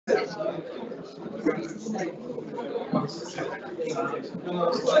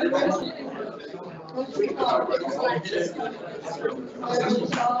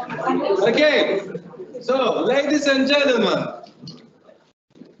Okay, so ladies and gentlemen,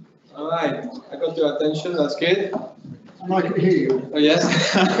 all right, I got your attention, that's good. I can hear you. Oh,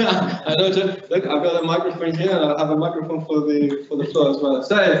 yes, I know. Look, I've got a microphone here, and I'll have a microphone for the floor as well.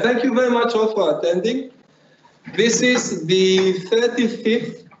 So, thank you very much all for attending. This is the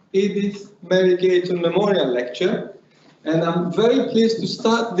 35th Edith Mary Gayton Memorial Lecture, and I'm very pleased to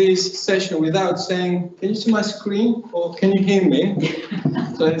start this session without saying, "Can you see my screen?" or "Can you hear me?"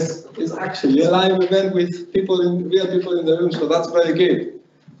 So it's actually a live event with real people in the room, so that's very good.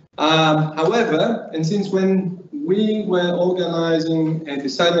 However, and since when we were organizing and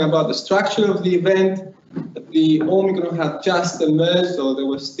deciding about the structure of the event, the Omicron had just emerged, so there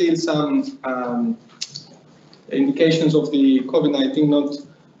were still some indications of the COVID-19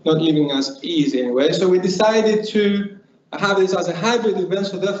 not leaving us easy anyway. So we decided to have this as a hybrid event,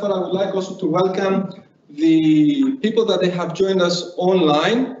 so therefore I would like also to welcome the people that they have joined us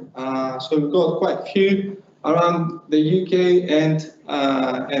online. So we've got quite a few around the UK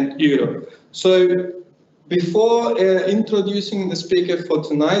and Europe. So before introducing the speaker for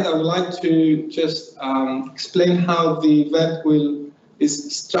tonight, I would like to just explain how the event is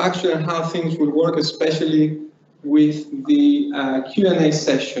structured and how things will work, especially with the Q&A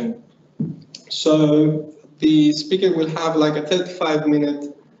session. So the speaker will have like a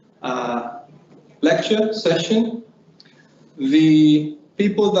 35-minute lecture session. The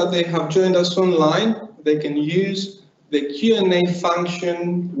people that they have joined us online, they can use the Q&A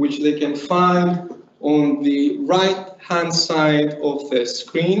function, which they can find on the right-hand side of the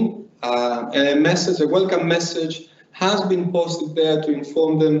screen. And a welcome message has been posted there to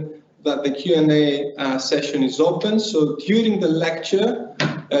inform them that the Q&A session is open. So during the lecture,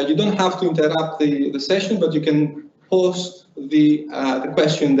 you don't have to interrupt the session, but you can post the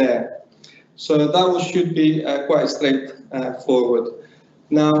question there. So that should be quite straightforward.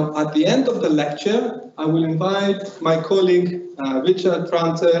 Now, at the end of the lecture, I will invite my colleague, Richard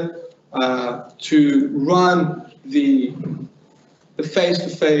Tranter, to run the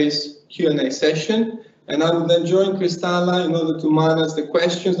face-to-face Q&A session. And I will then join Kristalla in order to manage the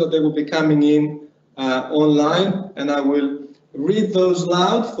questions that they will be coming in online. And I will read those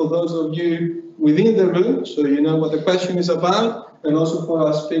loud for those of you within the room, so you know what the question is about, and also for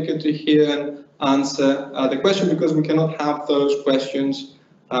our speaker to hear and answer the question, because we cannot have those questions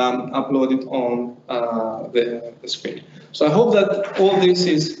uploaded on the screen. So I hope that all this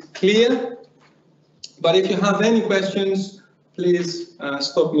is clear. But if you have any questions, please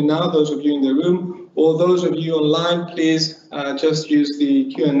stop me now, those of you in the room, or those of you online, please just use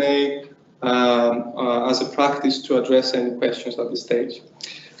the Q&A as a practice to address any questions at this stage.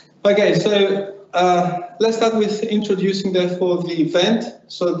 Okay, so let's start with introducing therefore the event.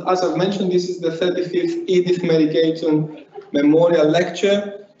 So as I've mentioned, this is the 35th Edith Mary Gayton Memorial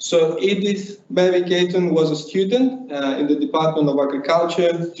Lecture. So Edith Mary Gayton was a student in the Department of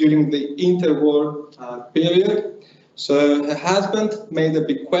Agriculture during the interwar period. So her husband made a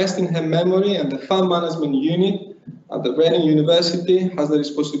bequest in her memory, and the Farm Management Unit at the Reading University has the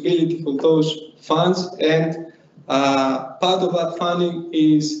responsibility for those funds, and part of that funding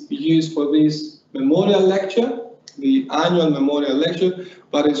is used for this memorial lecture, the annual memorial lecture,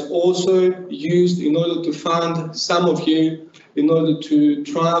 but it's also used in order to fund some of you in order to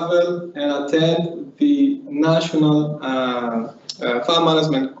travel and attend the National Farm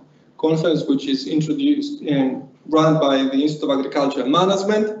Management Conference, which is introduced and run by the Institute of Agricultural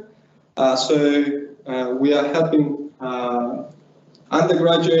Management. So we are helping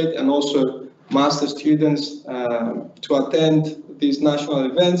undergraduate and also master students to attend these national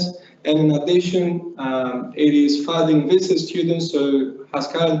events. And in addition, it is funding visitor students.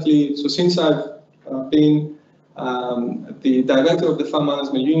 So since I've been the director of the Farm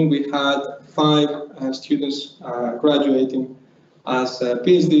Management Unit, we had 5 students graduating as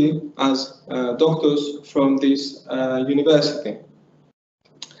PhD, as doctors from this university.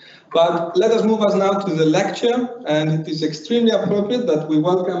 But let us move us now to the lecture, and it is extremely appropriate that we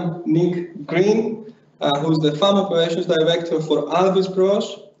welcome Nick Green, who's the Farm Operations Director for Alvis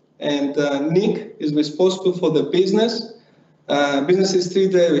Bros. And Nick is responsible for the business. Business is 3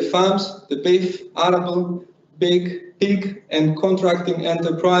 dairy farms, the beef, arable, pig and contracting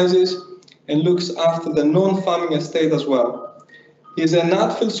enterprises, and looks after the non-farming estate as well. He is a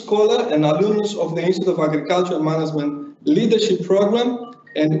Nutfield Scholar and alumnus of the Institute of Agricultural Management Leadership Program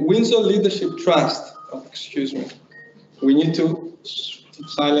and Windsor Leadership Trust. Oh, excuse me. We need to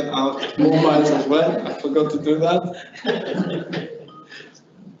silent out mobiles as well. I forgot to do that.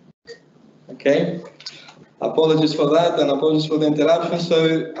 Okay. Apologies for that and apologies for the interruption.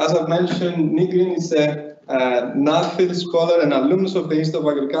 So, as I've mentioned, Nick Green is a Nuffield Scholar and alumnus of the Institute of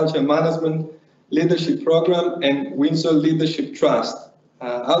Agriculture Management Leadership Program and Windsor Leadership Trust.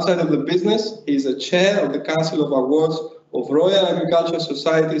 Outside of the business, he is a chair of the Council of Awards of Royal Agricultural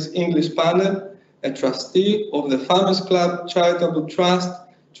Society's English Panel, a trustee of the Farmers Club Charitable Trust,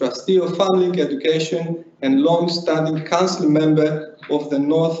 trustee of Family Education, and long-standing council member of the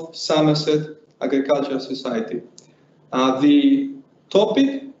North Somerset Agricultural Society. The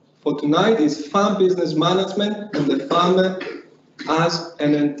topic for tonight is farm business management and the farmer as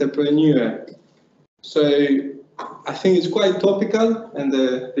an entrepreneur. So I think it's quite topical, and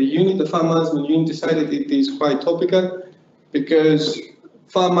the farm management unit decided it is quite topical because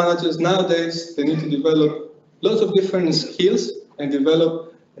farm managers nowadays, they need to develop lots of different skills and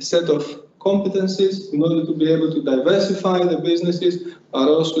develop a set of competencies in order to be able to diversify the businesses, but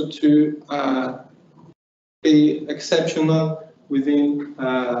also to be exceptional within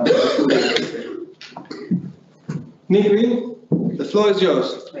the food industry. Nick Green, the floor is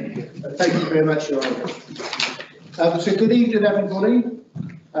yours. Thank you. Thank you very much, Your Honour. So good evening, everybody.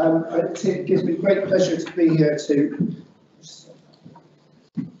 It gives me great pleasure to be here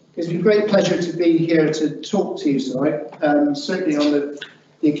to talk to you tonight. Certainly on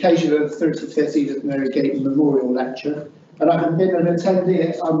the occasion of the 35th Edith Mary Gayton Memorial Lecture, and I've been an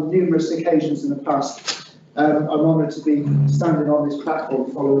attendee on numerous occasions in the past. I'm honoured to be standing on this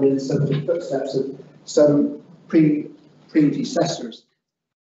platform following in some of the footsteps of some predecessors.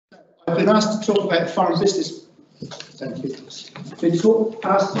 I've been asked to talk about farm business. Thank you. Been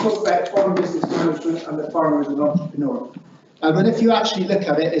asked to talk about farm business management and the farmer as an entrepreneur. And if you actually look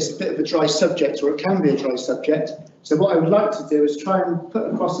at it, it's a bit of a dry subject, or it can be a dry subject. So what I would like to do is try and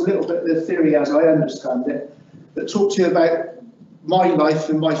put across a little bit of the theory as I understand it, but talk to you about my life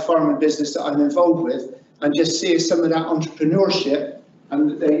and my farming business that I'm involved with, and just see if some of that entrepreneurship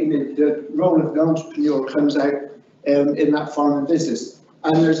and the role of an entrepreneur comes out in that farming business.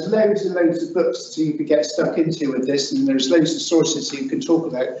 And there's loads and loads of books you could get stuck into with this, and there's loads of sources you can talk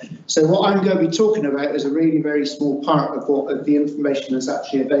about. So what I'm going to be talking about is a really very small part of the information that's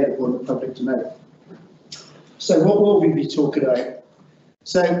actually available in the public domain. So what will we be talking about?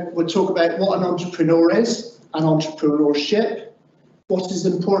 So we'll talk about what an entrepreneur is, and entrepreneurship, what is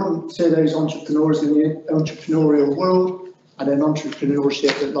important to those entrepreneurs in the entrepreneurial world, and then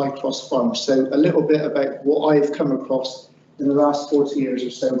entrepreneurship at Lycross Farm. So a little bit about what I've come across in the last 40 years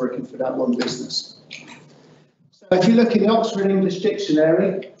or so working for that one business. So if you look in the Oxford English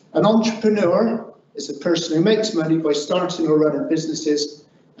Dictionary, an entrepreneur is a person who makes money by starting or running businesses,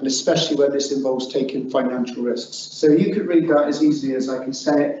 and especially when this involves taking financial risks. So you could read that as easily as I can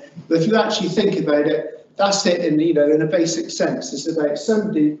say it, but if you actually think about it, that's it in a basic sense. It's about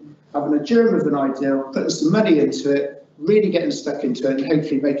somebody having a germ of an idea, putting some money into it, really getting stuck into it, and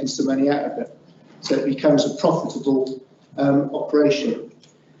hopefully making some money out of it, so it becomes a profitable operation.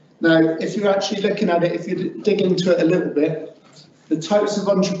 Now, if you're actually looking at it, if you dig into it a little bit, the types of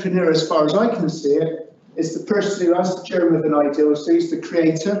entrepreneur, as far as I can see it, is the person who has the germ of an idea, so he's the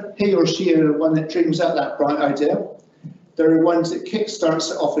creator, he or she is the one that dreams out that bright idea. There are ones that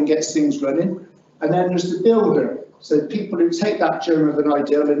kickstarts it off and gets things running, and then there's the builder, so people who take that germ of an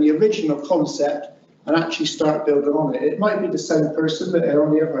idea and the original concept and actually start building on it. It might be the same person, but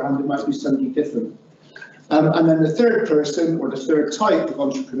on the other hand, it might be somebody different. And then the third person, or the third type of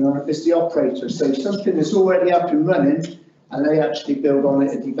entrepreneur, is the operator. So something is already up and running, and they actually build on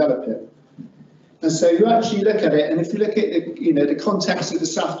it and develop it. And so you actually look at it, and if you look at the context of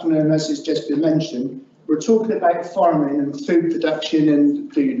this afternoon, as has just been mentioned, we're talking about farming and food production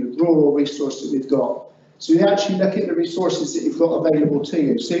and the rural resource that we've got. So you actually look at the resources that you've got available to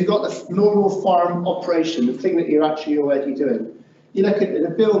you. So you've got the normal farm operation, the thing that you're actually already doing. You look at the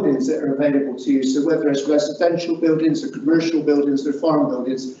buildings that are available to you, so whether it's residential buildings or commercial buildings or farm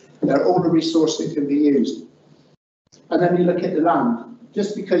buildings, they're all the resource that can be used. And then you look at the land.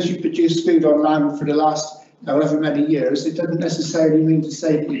 Just because you produce food on land for the last however many years, it doesn't necessarily mean to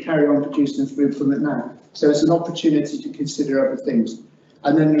say that you carry on producing food from it now. So it's an opportunity to consider other things.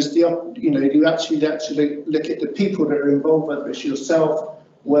 And then there's you actually look at the people that are involved, whether it's yourself,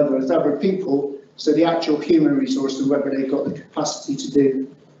 whether it's other people, so the actual human resource and whether they've got the capacity to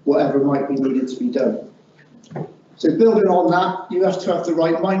do whatever might be needed to be done. So building on that, you have to have the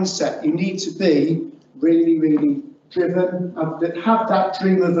right mindset. You need to be really, really driven, have that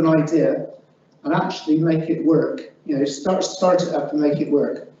dream of an idea and actually make it work. Start it up and make it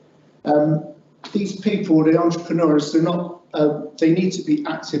work. These people, the entrepreneurs, they're not. They need to be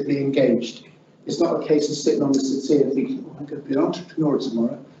actively engaged. It's not a case of sitting on the settee and thinking, "Oh, I'm going to be an entrepreneur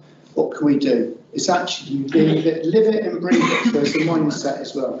tomorrow." what can we do? It's actually live it and breathe it, so it's a mindset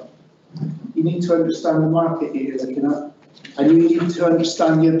as well. You need to understand the market that you're looking at, and you need to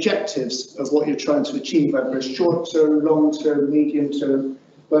understand the objectives of what you're trying to achieve, whether it's short-term, long-term, medium-term,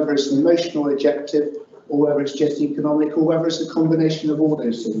 whether it's an emotional objective, or whether it's just economic, or whether it's a combination of all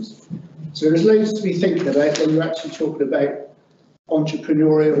those things. So there's loads to be thinking about when you're actually talking about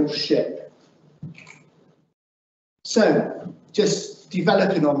entrepreneurship. So just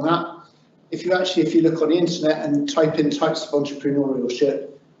developing on that, if you look on the internet and type in types of entrepreneurship,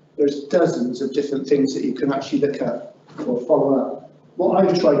 there's dozens of different things that you can actually look at or follow up. What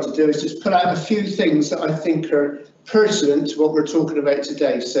I've tried to do is just put out a few things that I think are pertinent to what we're talking about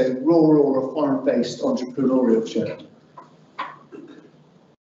today, so rural or farm-based entrepreneurship.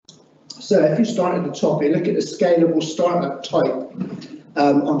 So if you start at the top, you look at the scalable startup type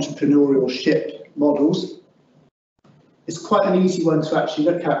entrepreneurship models. It's quite an easy one to actually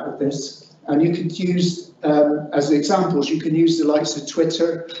look at with this, and you could use, as examples, you can use the likes of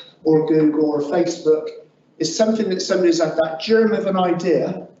Twitter or Google or Facebook. It's something that somebody's had that germ of an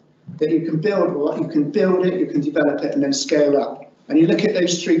idea that you can build, you can develop it and then scale up. And you look at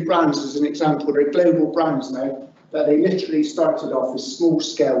those three brands as an example, they're global brands now, but they literally started off as small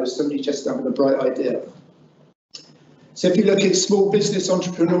scale with somebody just having a bright idea. So if you look at small business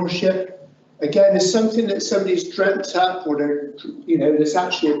entrepreneurship, again, it's something that somebody's dreamt up, or there's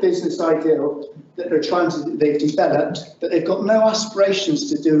actually a business ideal that they've developed, but they've got no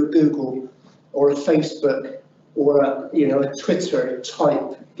aspirations to do a Google or a Facebook or a Twitter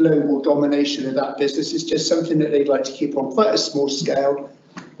type global domination of that business. It's just something that they'd like to keep on quite a small scale.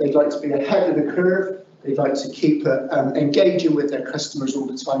 They'd like to be ahead of the curve. They'd like to keep engaging with their customers all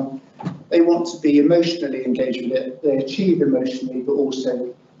the time. They want to be emotionally engaged with it. They achieve emotionally, but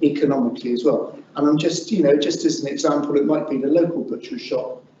also economically as well. And I'm just as an example, it might be the local butcher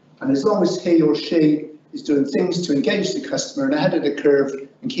shop. And as long as he or she is doing things to engage the customer and ahead of the curve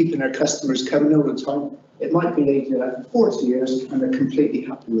and keeping their customers coming all the time, it might be they do that for 40 years and they're completely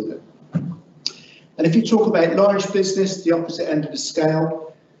happy with it. And if you talk about large business, the opposite end of the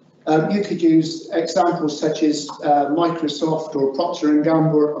scale, you could use examples such as Microsoft or Procter &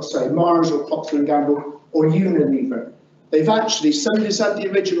 Gamble, Mars or Procter & Gamble or Unilever. They've actually, somebody's had the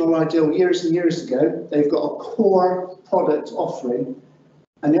original ideal years and years ago. They've got a core product offering,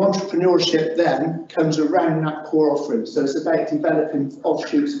 and the entrepreneurship then comes around that core offering. So it's about developing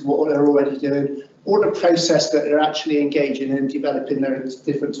offshoots of what they're already doing, or the process that they're actually engaging in developing their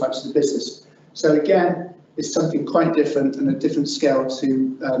different types of business. So again, it's something quite different and a different scale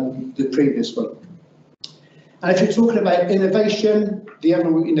to the previous one. And if you're talking about innovation, the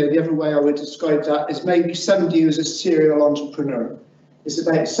other way I would describe that is maybe somebody who's a serial entrepreneur. It's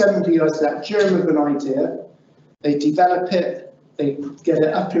about somebody who has that germ of an idea, they develop it, they get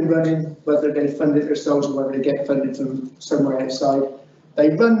it up and running, whether they fund it themselves or whether they get funded from somewhere outside. They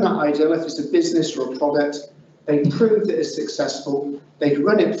run that idea, if it's a business or a product, they prove that it's successful, they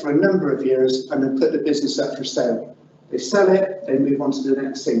run it for a number of years and then put the business up for sale. They sell it, they move on to the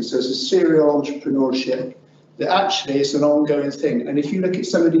next thing. So it's a serial entrepreneurship that actually is an ongoing thing. And if you look at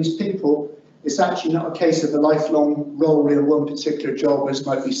some of these people, it's actually not a case of a lifelong role in one particular job, as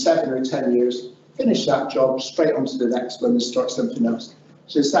might be 7 or 10 years, finish that job, straight on to the next one and start something else.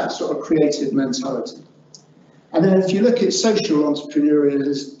 So it's that sort of creative mentality. And then if you look at social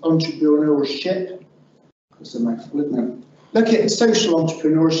entrepreneurship, that's a mouthful, isn't it? Look at social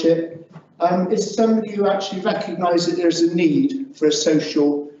entrepreneurship. It's somebody who actually recognises that there's a need for a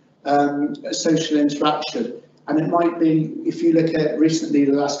social interaction. And it might be, if you look at recently,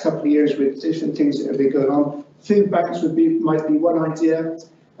 the last couple of years with different things that have been going on, food banks might be one idea.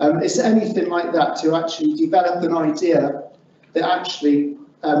 It's anything like that to actually develop an idea that actually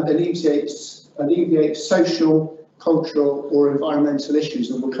alleviates social, cultural or environmental issues.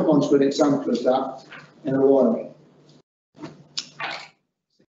 And we'll come on to an example of that in a while.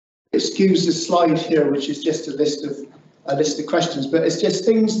 Excuse the slide here, which is just a list of questions, but it's just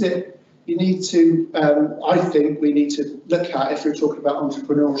things that you need to, I think we need to look at if we're talking about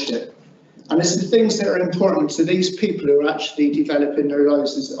entrepreneurship. And it's the things that are important to these people who are actually developing their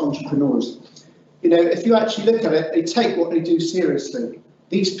lives as entrepreneurs. If you actually look at it, they take what they do seriously.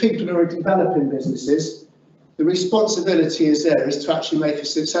 These people who are developing businesses, the responsibility is to actually make a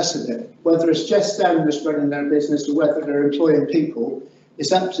success of it. Whether it's just them that's running their business or whether they're employing people,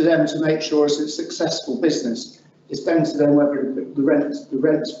 it's up to them to make sure it's a successful business. It's down to them whether the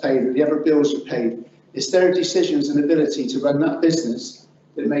rent's paid or the other bills are paid. It's their decisions and ability to run that business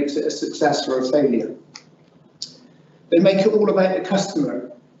that makes it a success or a failure. They make it all about the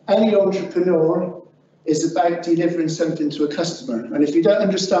customer. Any entrepreneur is about delivering something to a customer. And if you don't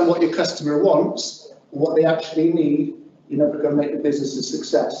understand what your customer wants, or what they actually need, you're never going to make the business a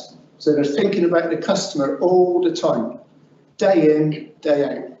success. So they're thinking about the customer all the time, day in, day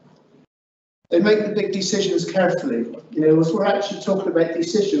out. They make the big decisions carefully. You know, if we're actually talking about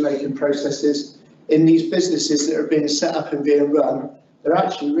decision-making processes in these businesses that are being set up and being run, they're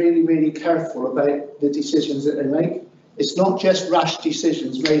actually really, really careful about the decisions that they make. It's not just rash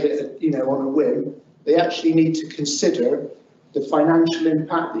decisions made at, you know, on a whim. They actually need to consider the financial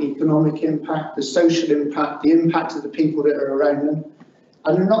impact, the economic impact, the social impact, the impact of the people that are around them.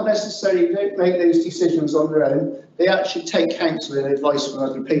 And they're not necessarily don't make those decisions on their own. They actually take counsel and advice from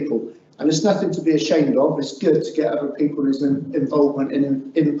other people. And there's nothing to be ashamed of. It's good to get other people's involvement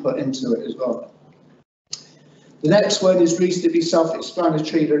and input into it as well. The next one is reasonably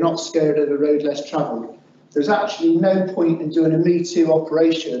self-explanatory. They're not scared of the road less travelled. There's actually no point in doing a Me Too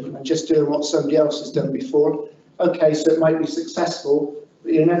operation and just doing what somebody else has done before. Okay, so it might be successful,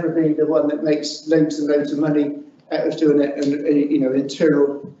 but you'll never be the one that makes loads and loads of money out of doing it, and you know,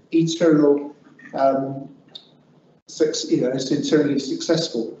 eternal, it's internally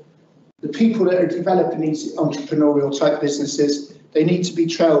successful. The people that are developing these entrepreneurial type businesses, they need to be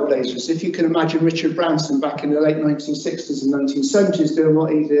trailblazers. If you can imagine Richard Branson back in the late 1960s and 1970s doing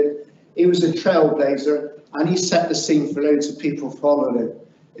what he did, he was a trailblazer and he set the scene for loads of people following him.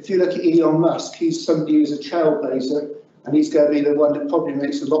 If you look at Elon Musk, he's somebody who's a trailblazer and he's going to be the one that probably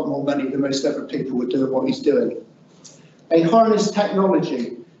makes a lot more money than most other people would do what he's doing. They harness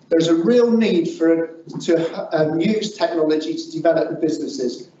technology. There's a real need to use technology to develop the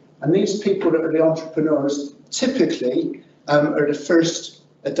businesses. And these people that are the entrepreneurs typically are the first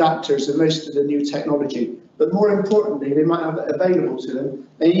adapters of most of the new technology. But more importantly, they might have it available to them.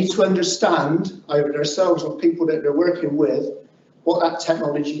 They need to understand, either themselves or people that they're working with, what that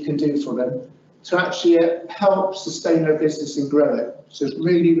technology can do for them to actually help sustain their business and grow it. So it's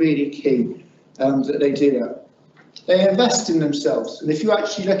really, really key that they do that. They invest in themselves. And if you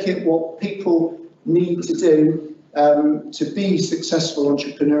actually look at what people need to do to be successful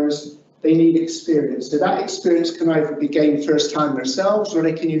entrepreneurs, they need experience. So that experience can either be gained firsthand themselves, or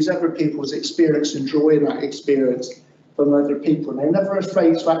they can use other people's experience and draw in that experience from other people. And they're never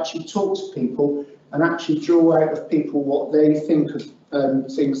afraid to actually talk to people and actually draw out of people what they think of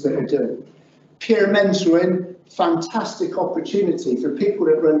things that they're doing. Peer mentoring, fantastic opportunity for people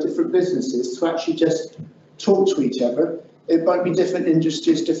that run different businesses to actually just talk to each other. It might be different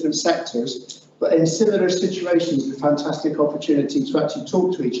industries, different sectors, but in similar situations, a fantastic opportunity to actually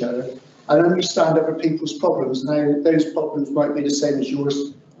talk to each other and understand other people's problems. Now, those problems might be the same as yours,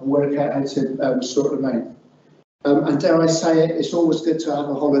 and work out how to sort them out. And dare I say it, it's always good to have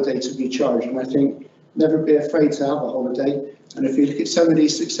a holiday to recharge. And I think never be afraid to have a holiday. And if you look at some of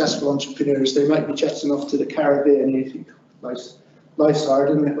these successful entrepreneurs, they might be jetting off to the Caribbean. And you think, life's hard,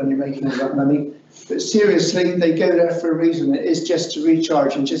 isn't it, when you're making all that money? But seriously, they go there for a reason. It is just to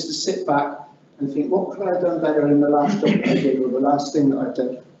recharge and just to sit back and think, what could I have done better in the last job I did, or the last thing that I've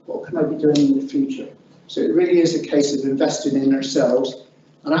done? What can I be doing in the future? So it really is a case of investing in themselves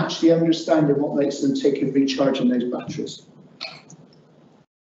and actually understanding what makes them tick and recharging those batteries.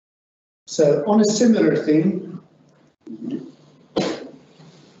 So on a similar theme,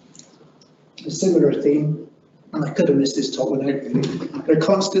 and I could have missed this top one out really, they're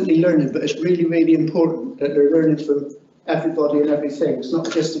constantly learning, but it's really, really important that they're learning from everybody and everything. It's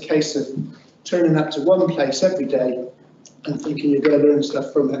not just a case of turning up to one place every day and thinking you're going to learn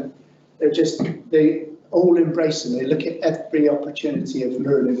stuff from it. They all embrace them. They look at every opportunity of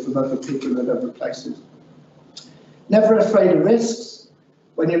learning from other people and other places. Never afraid of risks.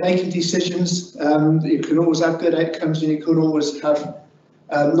 When you're making decisions, you can always have good outcomes and you can always have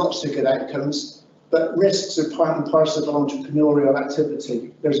not so good outcomes, but risks are part and parcel of entrepreneurial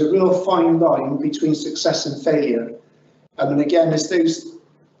activity. There's a real fine line between success and failure. And again, it's those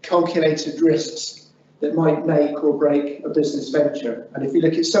calculated risks that might make or break a business venture. And if you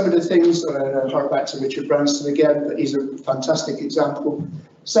look at some of the things, and I hark back to Richard Branson again, but he's a fantastic example.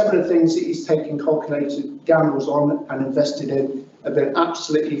 Some of the things that he's taken calculated gambles on and invested in have been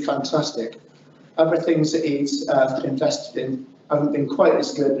absolutely fantastic. Other things that he's invested in haven't been quite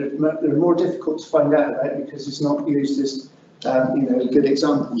as good. They're more difficult to find out about because it's not used as good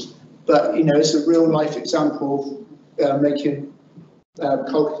examples. But it's a real life example of making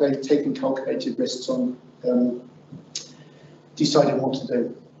taking calculated risks on deciding what to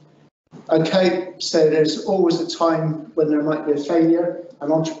do. Okay, so there's always a time when there might be a failure,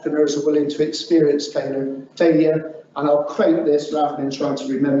 and entrepreneurs are willing to experience failure. And I'll quote this rather than trying to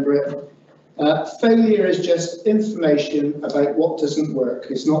remember it. Failure is just information about what doesn't work.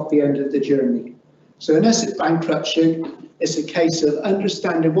 It's not the end of the journey. So unless it's bankruptcy, it's a case of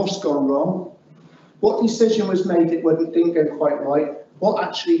understanding what's gone wrong, what decision was made that didn't go quite right, what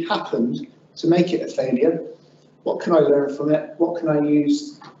actually happened to make it a failure, what can I learn from it, what can I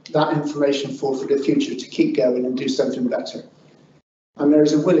use that information for the future to keep going and do something better. And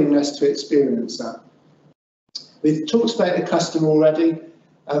there's a willingness to experience that. We've talked about the customer already.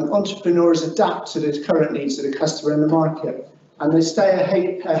 Entrepreneurs adapt to the current needs of the customer in the market, and they stay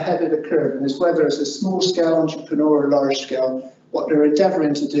ahead of the curve. And whether it's a small scale entrepreneur or large scale, what they're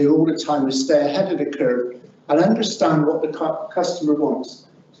endeavouring to do all the time is stay ahead of the curve and understand what the customer wants.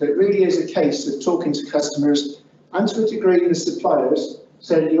 So it really is a case of talking to customers and to a degree the suppliers,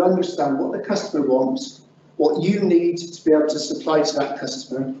 so that you understand what the customer wants, what you need to be able to supply to that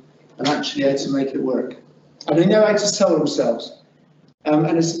customer, and actually how to make it work. And they know how to sell themselves.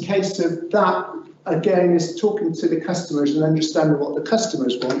 And it's a case of that, again, is talking to the customers and understanding what the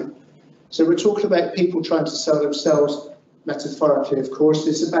customers want. So we're talking about people trying to sell themselves, metaphorically, of course.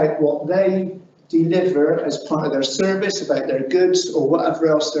 It's about what they deliver as part of their service, about their goods or whatever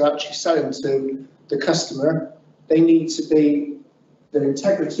else they're actually selling to the customer. They need to be, their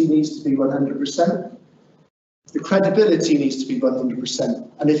integrity needs to be 100%. The credibility needs to be 100%.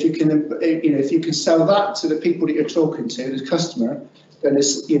 And if you can sell that to the people that you're talking to, the customer, then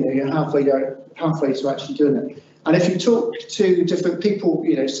it's, you're halfway to actually doing it. And if you talk to different people,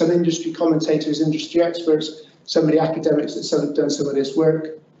 some industry commentators, industry experts, some of the academics that have done some of this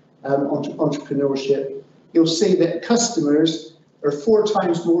work, entrepreneurship, you'll see that customers are 4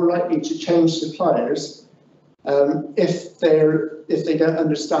 times more likely to change suppliers if they don't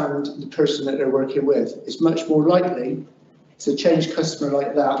understand the person that they're working with. It's much more likely to change a customer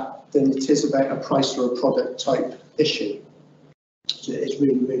like that than it is about a price or a product type issue. So it's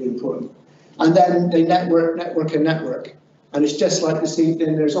really, really important. And then they network. And it's just like this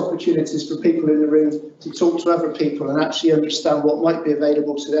evening, there's opportunities for people in the room to talk to other people and actually understand what might be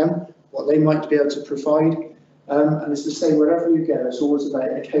available to them, what they might be able to provide. And it's the same wherever you go. It's always about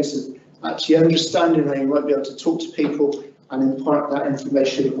a case of actually understanding how you might be able to talk to people and impart that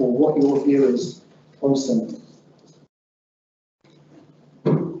information or what your view is on something.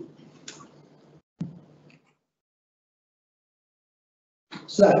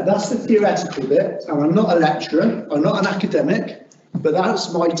 So that's the theoretical bit, and I'm not a lecturer, I'm not an academic, but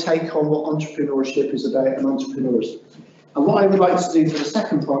that's my take on what entrepreneurship is about and entrepreneurs. And what I would like to do for the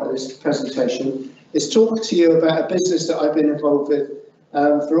second part of this presentation is talk to you about a business that I've been involved with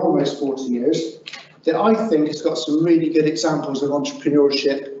for almost 40 years, that I think has got some really good examples of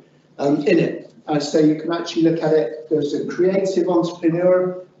entrepreneurship in it. So you can actually look at it, there's a creative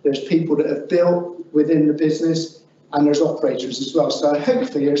entrepreneur, there's people that have built within the business, and there's operators as well. So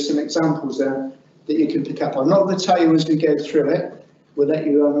hopefully there's some examples there that you can pick up. I'm not going to tell you as we go through it. We'll let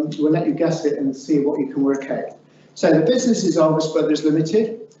you guess it and see what you can work out. So the business is Alvis Brothers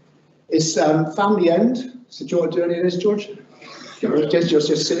Limited. It's family owned. So do you want to do any of this, George? You're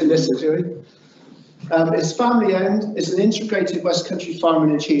just sitting listening to it. It's family owned. It's an integrated West Country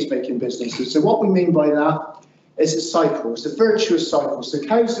farming and cheese making business. So what we mean by that is a cycle. It's a virtuous cycle. So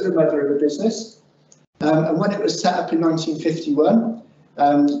cows are the mother of the business. And when it was set up in 1951,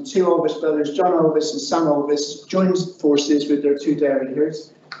 2 Alvis brothers, John Alvis and Sam Alvis, joined forces with their 2 dairy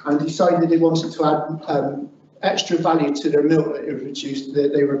herds and decided they wanted to add extra value to their milk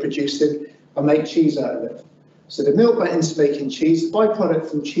that they were producing and make cheese out of it. So the milk went into making cheese. The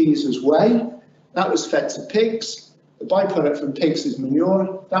byproduct from cheese was whey. That was fed to pigs. The byproduct from pigs is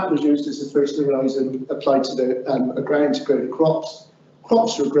manure. That was used as a fertiliser and applied to the ground to grow the crops.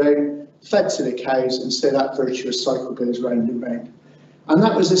 Crops were grown, fed to the cows, and so that virtuous cycle goes round and round. And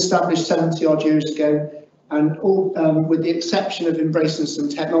that was established 70 odd years ago, and all, with the exception of embracing some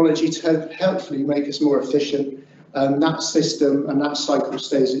technology to hopefully make us more efficient, that system and that cycle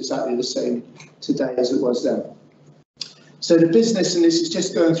stays exactly the same today as it was then. So the business, and this is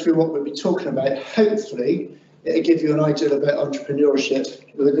just going through what we'll be talking about, hopefully it'll give you an idea about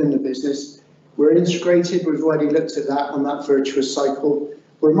entrepreneurship within the business. We're integrated, we've already looked at that on that virtuous cycle.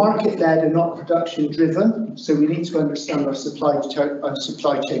 We're market-led and not production-driven, so we need to understand our supply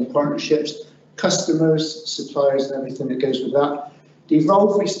chain partnerships, customers, suppliers, and everything that goes with that. The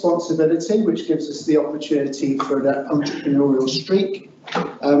evolved responsibility, which gives us the opportunity for that entrepreneurial streak.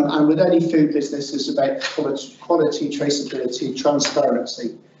 And with any food business, it's about quality, traceability,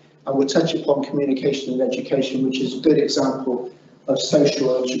 transparency. And we'll touch upon communication and education, which is a good example of social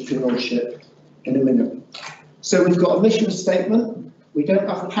entrepreneurship in a minute. So we've got a mission statement. We don't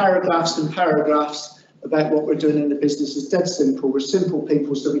have paragraphs and paragraphs about what we're doing in the business. It's dead simple. We're simple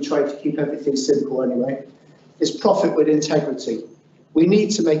people, so we try to keep everything simple anyway. It's profit with integrity. We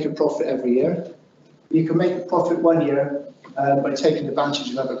need to make a profit every year. You can make a profit 1 year by taking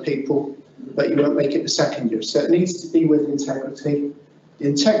advantage of other people, but you won't make it the second year. So it needs to be with integrity. The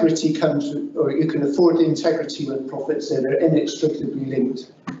integrity comes, or you can afford the integrity with profit, so they're inextricably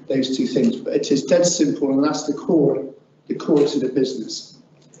linked, those two things. But it is dead simple, and that's the core to the business.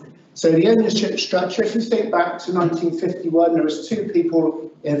 So the ownership structure, if you think back to 1951, there was 2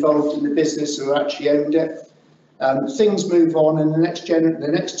 people involved in the business who actually owned it. Things move on, and the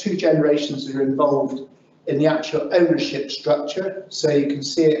next 2 generations are involved in the actual ownership structure. So you can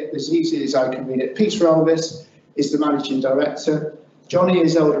see it as easy as I can read it. Peter Alvis is the managing director. Johnny,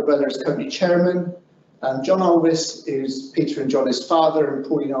 his older brother, is company chairman. John Alvis is Peter and Johnny's father, and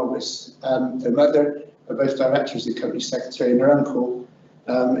Pauline Alvis, their mother, are both directors and company secretary, and their uncle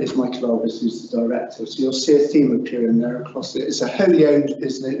is Michael Alvis, who's the director. So you'll see a theme appearing there across it. It's a wholly owned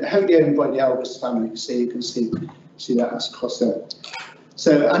business, wholly owned by the Alvis family. So you can see that as across there.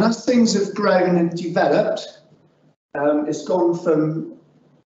 So, and as things have grown and developed, it's gone from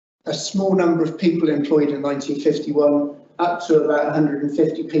a small number of people employed in 1951 up to about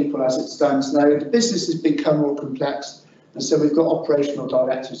 150 people as it stands now. The business has become more complex, and so we've got operational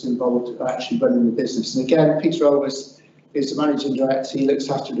directors involved actually running the business. And again, Peter Alvis is the managing director. He looks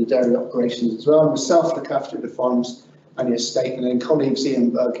after the dairy operations as well. Myself look after the farms and the estate, and then colleagues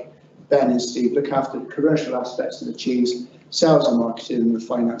Ian, Bug, Ben and Steve look after the commercial aspects of the cheese, sales and marketing, and the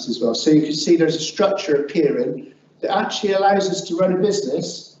finance as well. So you can see there's a structure appearing that actually allows us to run a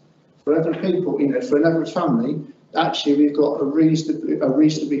business for other people, for another family. Actually, we've got a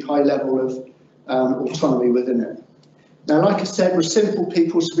reasonably high level of autonomy within it. Now, like I said, we're simple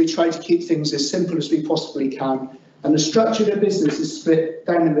people, so we try to keep things as simple as we possibly can. And the structure of the business is split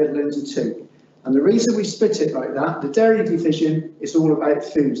down the middle into 2. And the reason we split it like that, the dairy division is all about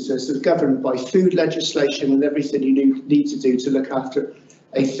food. So it's governed by food legislation and everything you need to do to look after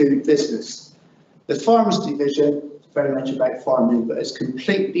a food business. The farms division, very much about farming, but it's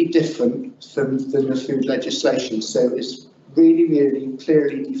completely different than the food legislation. So it's really, really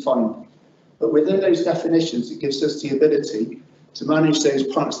clearly defined. But within those definitions, it gives us the ability to manage those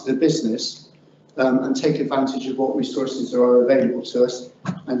parts of the business and take advantage of what resources are available to us.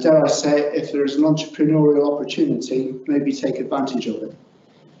 And dare I say it, if there is an entrepreneurial opportunity, maybe take advantage of it.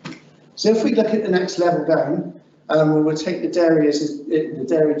 So if we look at the next level down, we'll take the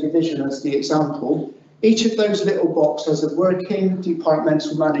dairy division as the example. Each of those little boxes has a working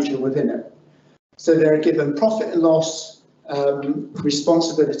departmental manager within it. So they're given profit and loss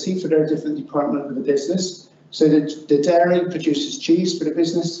responsibility for their different department of the business. So the dairy produces cheese for the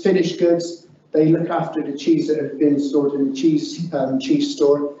business, finished goods. They look after the cheese that has been stored in the cheese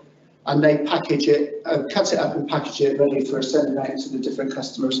store, and they package it, cut it up and package it ready for sending out to the different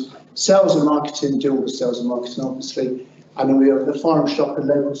customers. Sales and marketing do all the sales and marketing, obviously. And then we have the farm shop and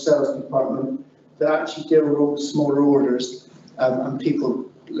local sales department that actually deal with all the smaller orders and people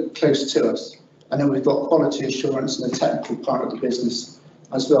close to us. And then we've got quality assurance and the technical part of the business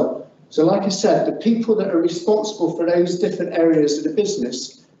as well. So like I said, the people that are responsible for those different areas of the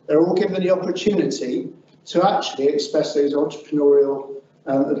business, they're all given the opportunity to actually express those entrepreneurial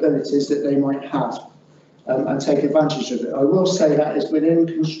abilities that they might have and take advantage of it. I will say that is within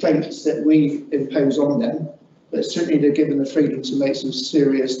constraints that we impose on them, but certainly they're given the freedom to make some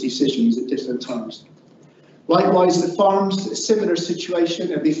serious decisions at different times. Likewise, the farms, a similar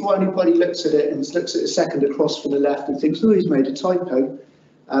situation, and before anybody looks at it and looks at a second across from the left and thinks, oh, he's made a typo,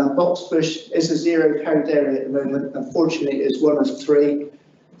 Boxbush is a 0 cow dairy at the moment. Unfortunately, it is one of 3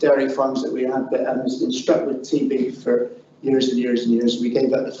 dairy farms that we had, but has been struck with TB for years and years and years. We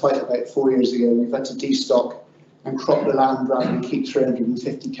gave up the fight about 4 years ago. We've had to destock and crop the land rather than keep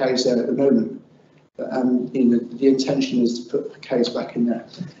 350 cows there at the moment. But the intention is to put the cows back in there.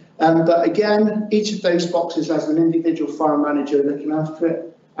 But again, each of those boxes has an individual farm manager looking after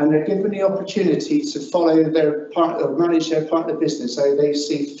it, and they're given the opportunity to follow their part or manage their part of the business how they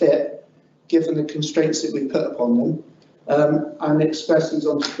see fit, given the constraints that we put upon them. And express his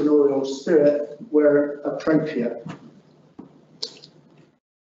entrepreneurial spirit where appropriate.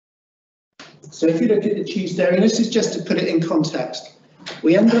 So if you look at the cheese dairy, and this is just to put it in context,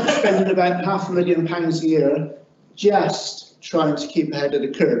 we end up spending about £500,000 a year just trying to keep ahead of the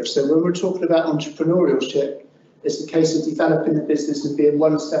curve. So when we're talking about entrepreneurship, it's a case of developing the business and being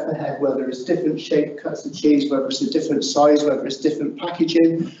one step ahead, whether it's different shape cuts of cheese, whether it's a different size, whether it's different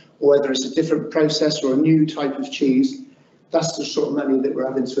packaging, or whether it's a different process or a new type of cheese. That's the sort of money that we're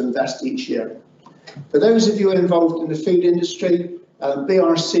having to invest each year. For those of you involved in the food industry,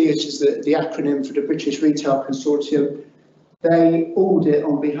 BRC, which is the acronym for the British Retail Consortium, they audit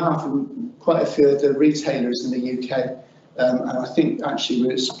on behalf of quite a few of the retailers in the UK. And I think actually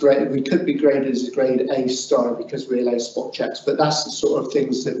it's great. We could be graded as a grade A star because we allow spot checks, but that's the sort of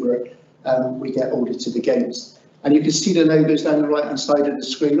things that we get audited against. And you can see the logos down the right hand side of the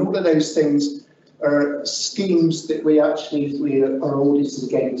screen. All of those things are schemes that we are audited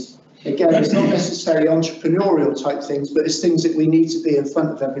against. Again, it's not necessarily entrepreneurial type things, but it's things that we need to be in front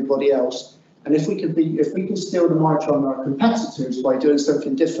of everybody else. And if we can steal the march on our competitors by doing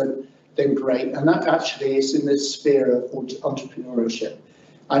something different, then great. And that actually is in the sphere of entrepreneurship.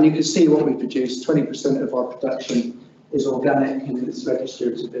 And you can see what we produce. 20% of our production is organic and it's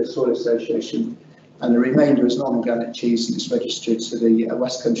registered to the Soil Association. And the remainder is non-organic cheese and it's registered to the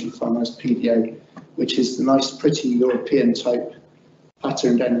West Country Farmers PDO, which is the nice, pretty European type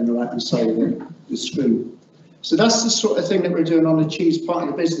pattern down on the right-hand side of the screen. So that's the sort of thing that we're doing on the cheese part of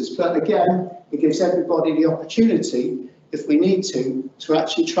the business. But again, it gives everybody the opportunity, if we need to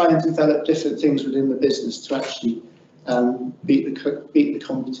actually try and develop different things within the business to actually beat the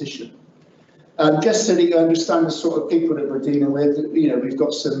competition. Just so that you understand the sort of people that we're dealing with, we've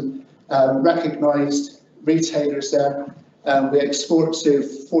got some recognised retailers there. We export to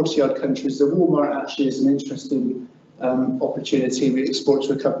 40 odd countries. The Walmart actually is an interesting opportunity. We export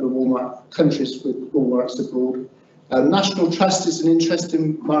to a couple of Walmart countries with Walmarts abroad. National Trust is an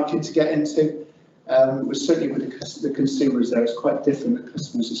interesting market to get into. Certainly with the consumers there, it's quite different. The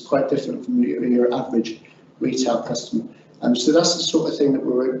customers is quite different from your average retail customer. So that's the sort of thing that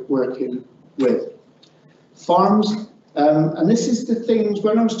we're working with. Farms, and this is the things,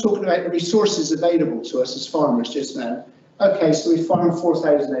 when I was talking about the resources available to us as farmers just now. Okay, so we farm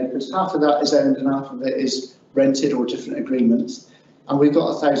 4,000 acres, half of that is owned and half of it is rented or different agreements. And we've got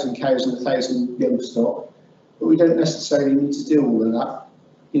 1,000 cows and 1,000 young stock, but we don't necessarily need to do all of that.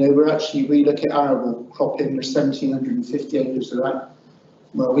 We look at arable cropping, there's 1,750 acres of that.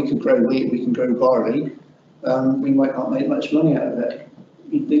 Well, we could grow wheat, we can grow barley. We might not make much money out of it.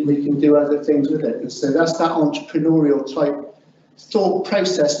 We can do other things with it. And so that's that entrepreneurial type thought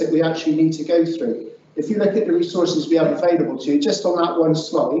process that we actually need to go through. If you look at the resources we have available to you, just on that one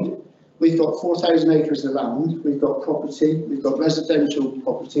slide, we've got 4,000 acres of land, we've got property, we've got residential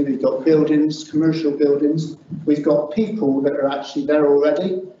property, we've got buildings, commercial buildings, we've got people that are actually there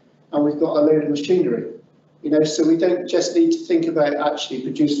already, and we've got a load of machinery. So we don't just need to think about actually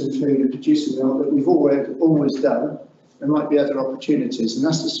producing food and producing milk that we've always done. There might be other opportunities, and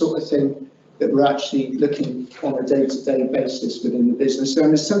that's the sort of thing that we're actually looking on a day-to-day basis within the business,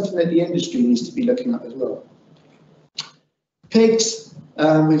 and it's something that the industry needs to be looking at as well. Pigs.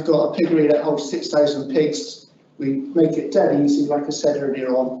 We've got a piggery that holds 6,000 pigs. We make it dead easy, like I said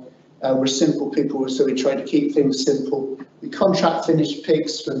earlier on. We're simple people, so we try to keep things simple. We contract finished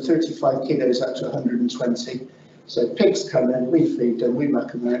pigs from 35 kilos up to 120. So pigs come in, we feed them, we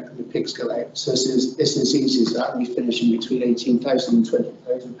muck them out, and the pigs go out. So it's as easy as that. We finish in between 18,000 and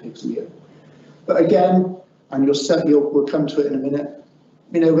 20,000 pigs a year. But again, and we'll come to it in a minute,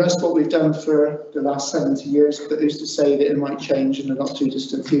 that's what we've done for the last 70 years, but who's to say that it might change in the not too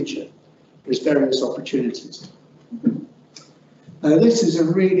distant future? There's various opportunities. This is a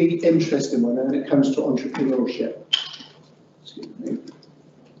really interesting one when it comes to entrepreneurship. Excuse me.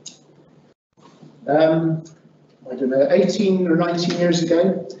 I don't know, 18 or 19 years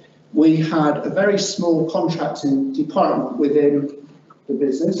ago, we had a very small contracting department within the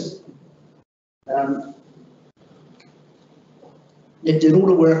business. It did all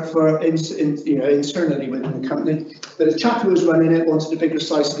the work for internally within the company, but the chap who was running it wanted a bigger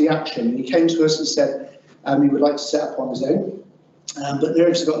slice of the action, and he came to us and said he would like to set up on his own, but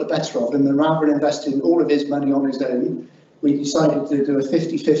nerves got the better of him, and rather than investing all of his money on his own, we decided to do a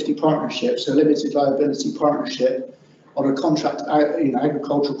 50-50 partnership, so a limited liability partnership on a contract,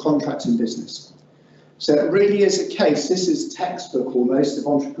 agricultural contracting business. So it really is a case, this is textbook almost of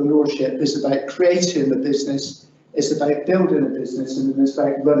entrepreneurship. It's about creating a business, it's about building a business, and then it's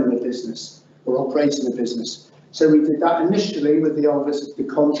about running a business or operating a business. So we did that initially with the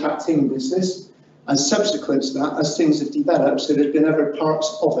contracting business, and subsequent to that, as things have developed, so there's been other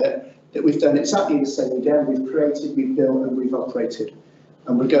parts of it that we've done exactly the same again. We've created, we've built, and we've operated.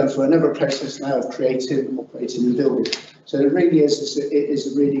 And we're going through another process now of creating, operating, and building. So it really is, it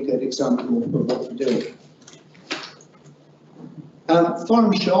is a really good example of what we're doing.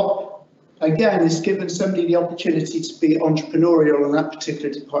 Farm shop, again, is giving somebody the opportunity to be entrepreneurial in that particular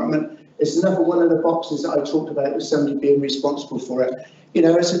department. It's another one of the boxes that I talked about with somebody being responsible for it.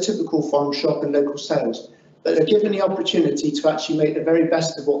 It's a typical farm shop and local sales, but they're given the opportunity to actually make the very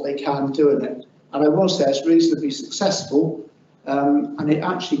best of what they can doing it. And I will say it's reasonably successful, and it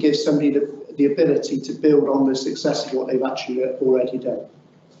actually gives somebody the ability to build on the success of what they've actually already done.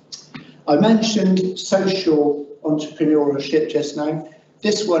 I mentioned social entrepreneurship just now.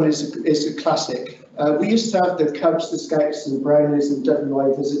 This one is a classic. We used to have the Cubs, the Scouts and the Brownies and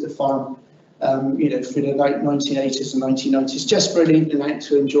WI visit the farm, you know, through the 1980s and 1990s, just for an evening out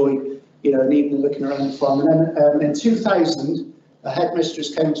to enjoy, you know, an evening looking around the farm. And then in 2000, a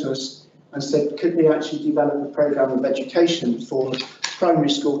headmistress came to us and said, could we actually develop a programme of education for primary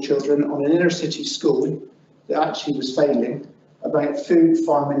school children on an inner city school that actually was failing about food,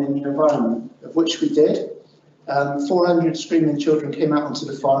 farming and the environment, of which we did. 400 screaming children came out onto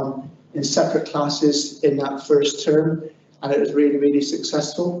the farm in separate classes in that first term, and it was really, really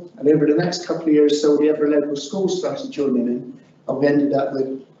successful. And over the next couple of years, so the other local schools started joining in, and we ended up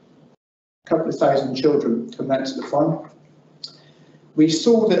with a couple of thousand children coming out to the farm. We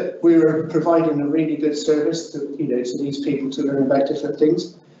saw that we were providing a really good service to, you know, to these people to learn about different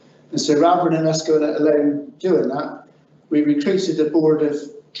things. And so rather than us going it alone doing that, we recruited a board of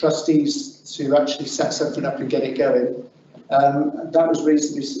trustees to actually set something up and get it going. That was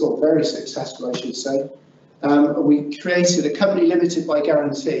reasonably, or very successful, I should say. We created a company limited by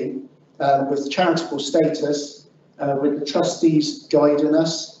guarantee with charitable status, with the trustees guiding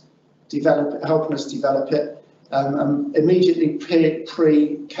us, helping us develop it. Immediately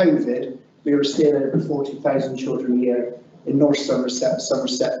pre-COVID, we were seeing over 40,000 children a year in North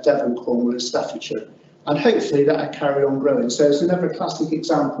Somerset, Devon, Cornwall and Staffordshire. And hopefully that'll carry on growing. So it's another classic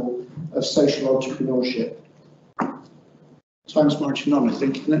example of social entrepreneurship. Time's marching on, I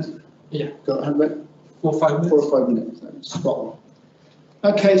think, isn't it? Yeah. Got how many? 4 or 5 minutes. 4 or 5 minutes, spot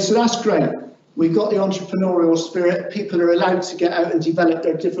on. Okay, so that's great. We've got the entrepreneurial spirit. People are allowed to get out and develop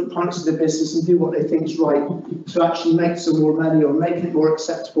their different parts of the business and do what they think is right to actually make some more money or make it more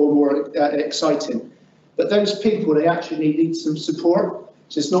acceptable, more exciting. But those people, they actually need some support.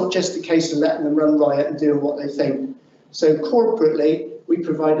 So it's not just a case of letting them run riot and doing what they think. So corporately, we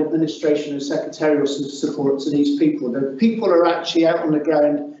provide administration and secretarial support to these people. The people are actually out on the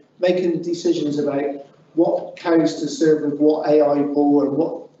ground making the decisions about what cows to serve with what AI bull and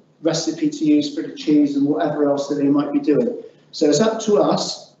what recipe to use for the cheese and whatever else that they might be doing. So it's up to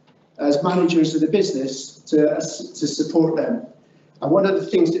us as managers of the business to support them. And one of the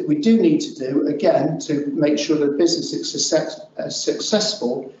things that we do need to do, again, to make sure the business is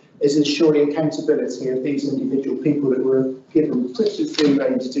successful, is ensure the accountability of these individual people that were given pretty free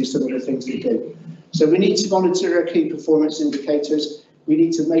rein to do some of the things they do. So we need to monitor our key performance indicators. We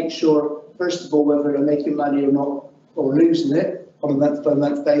need to make sure, first of all, whether they're making money or not, or losing it on a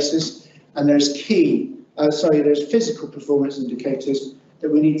month-by-month basis. And there's physical performance indicators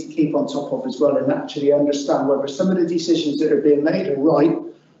that we need to keep on top of as well, and actually understand whether some of the decisions that are being made are right,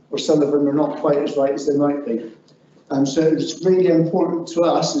 or some of them are not quite as right as they might be. So it's really important to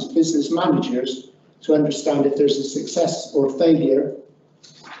us as business managers to understand if there's a success or failure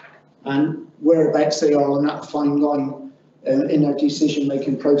and whereabouts they are on that fine line in our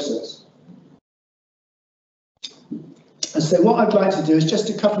decision-making process. And so what I'd like to do is just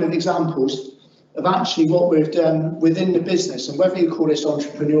a couple of examples of actually what we've done within the business, and whether you call this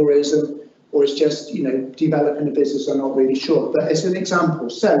entrepreneurism or it's just, you know, developing a business, I'm not really sure, but it's an example.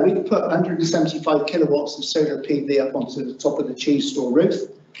 So we put 175 kilowatts of solar PV up onto the top of the cheese store roof,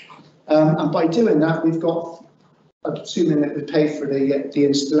 and by doing that, we've got, assuming that we pay for the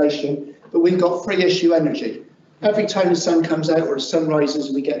installation, but we've got free issue energy. Every time the sun comes out or the sun rises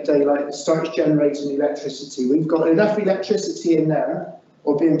and we get daylight, it starts generating electricity. We've got enough electricity in there,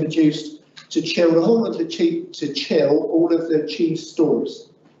 or being produced, to chill the whole of all of the cheese stores.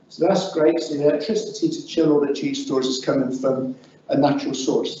 So that's great. So the electricity to chill all the cheese stores is coming from a natural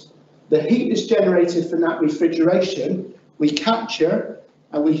source. The heat is generated from that refrigeration. We capture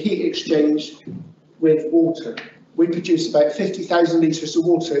and we heat exchange with water. We produce about 50,000 litres of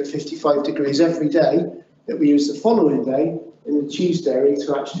water at 55 degrees every day that we use the following day in the cheese dairy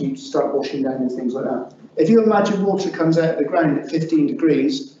to actually start washing down and things like that. If you imagine water comes out of the ground at 15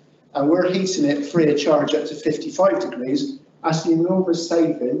 degrees and we're heating it free of charge up to 55 degrees, that's an enormous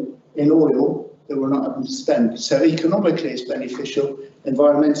saving in oil that we're not having to spend. So economically it's beneficial,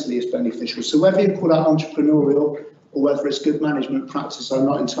 environmentally it's beneficial. So whether you call that entrepreneurial or whether it's good management practice, I'm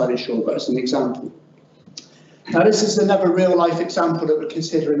not entirely sure, but it's an example. Now this is another real life example that we're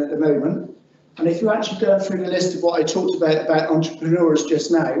considering at the moment. And if you actually go through the list of what I talked about entrepreneurs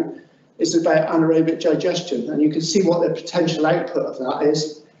just now, it's about anaerobic digestion. And you can see what the potential output of that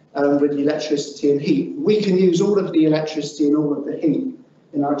is with the electricity and heat. We can use all of the electricity and all of the heat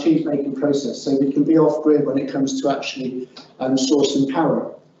in our cheese making process, so we can be off grid when it comes to actually sourcing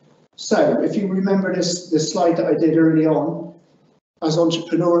power. So if you remember this slide that I did early on, as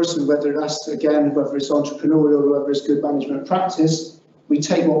entrepreneurs, and whether it's entrepreneurial or whether it's good management practice, we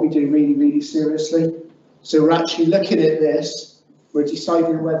take what we do really, really seriously. So we're actually looking at this, we're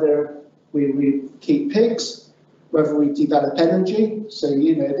deciding whether we keep pigs, whether we develop energy, so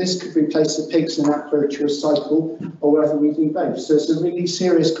this could replace the pigs in that virtuous cycle, or whether we do both. So it's a really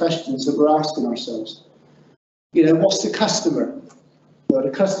serious questions that we're asking ourselves. What's the customer? Well, the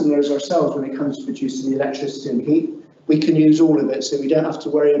customer is ourselves when it comes to producing the electricity and heat. We can use all of it, so we don't have to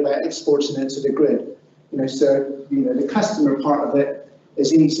worry about exporting it to the grid. The customer part of it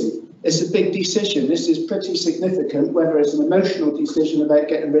is easy. It's a big decision. This is pretty significant, whether it's an emotional decision about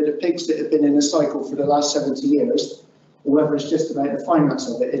getting rid of pigs that have been in a cycle for the last 70 years, or whether it's just about the finance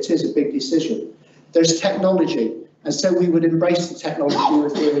of it. It is a big decision. There's technology, and so we would embrace the technology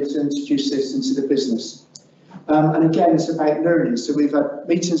if we were to introduce this into the business. And again, it's about learning. So we've had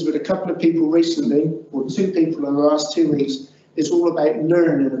meetings with a couple of people recently, or 2 people in the last 2 weeks. It's all about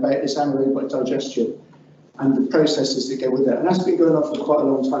learning about this anaerobic digestion and the processes that go with it. And that's been going on for quite a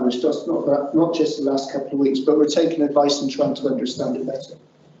long time. It's just not just the last couple of weeks, but we're taking advice and trying to understand it better.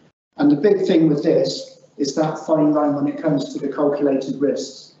 And the big thing with this is that fine line when it comes to the calculated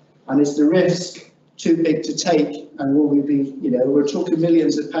risks. And is the risk too big to take? And will we be, we're talking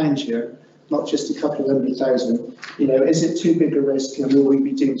millions of pounds here, not just a couple of 100,000. Is it too big a risk, and will we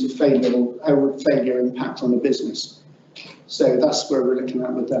be doomed to failure, or how would failure impact on the business? So that's where we're looking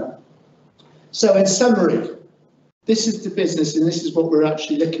at with that. So in summary, this is the business, and this is what we're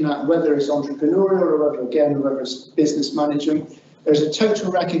actually looking at, whether it's entrepreneurial or whether it's business management. There's a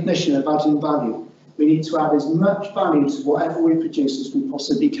total recognition of adding value. We need to add as much value to whatever we produce as we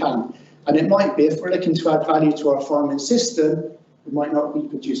possibly can. And it might be, if we're looking to add value to our farming system, it might not be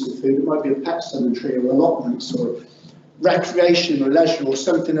producing food, it might be a pet cemetery or allotments or recreation or leisure or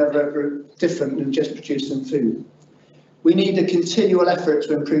something ever different than just producing food. We need a continual effort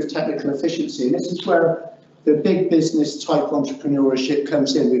to improve technical efficiency, and this is where the big business type entrepreneurship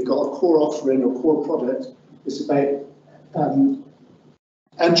comes in. We've got a core offering or core product. It's about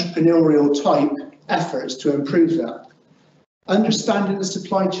entrepreneurial type efforts to improve that. Understanding the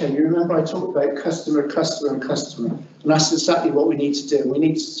supply chain. You remember I talked about customer, and that's exactly what we need to do. We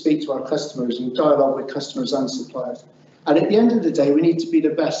need to speak to our customers and dialogue with customers and suppliers. And at the end of the day, we need to be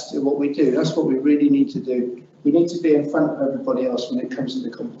the best at what we do. That's what we really need to do. We need to be in front of everybody else when it comes to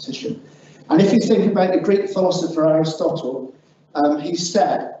the competition. And if you think about the Greek philosopher Aristotle, he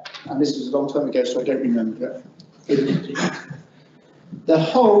said, and this was a long time ago, so I don't remember it, the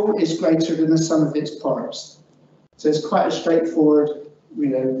whole is greater than the sum of its parts. So it's quite a straightforward,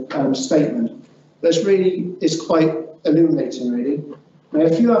 statement. That's really is quite illuminating, really. Now,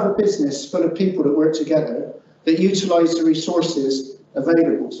 if you have a business full of people that work together, that utilise the resources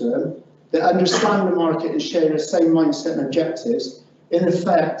available to them, that understand the market and share the same mindset and objectives, in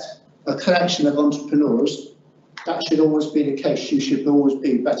effect, a collection of entrepreneurs, that should always be the case. You should always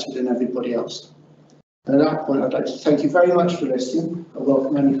be better than everybody else. And at that point, I'd like to thank you very much for listening. I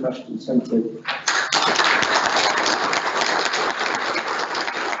welcome any questions. Thank you.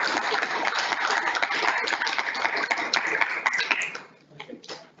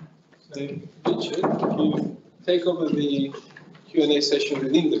 So, Richard, if you take over the Q&A session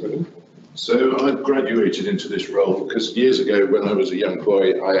within the room. So I graduated into this role because years ago when I was a young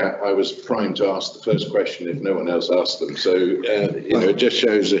boy, I was primed to ask the first question if no one else asked them. So, it just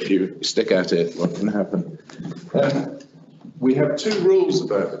shows if you stick at it, what can happen. We have 2 rules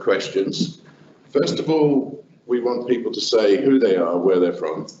about the questions. First of all, we want people to say who they are, where they're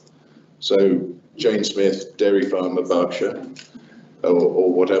from. So Jane Smith, dairy farmer, Berkshire,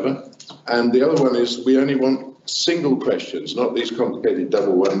 or whatever. And the other one is we only want single questions, not these complicated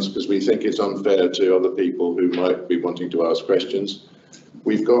double ones, because we think it's unfair to other people who might be wanting to ask questions.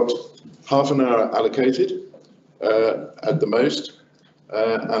 We've got half an hour allocated at the most,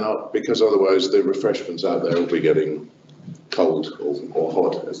 because otherwise the refreshments out there will be getting cold or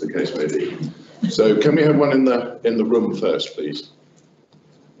hot, as the case may be. So can we have one in the room first, please?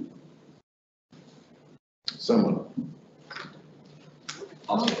 Someone.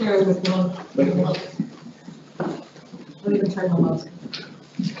 I'll go with one. I'll even turn my mask.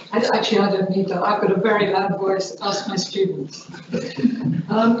 I don't need that. I've got a very loud voice. Ask my students.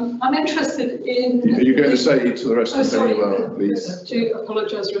 I'm interested in. Are you going to say to the rest of the panel, please? I do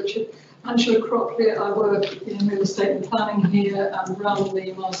apologise, Richard. Angela Cropley. I work in real estate and planning here and run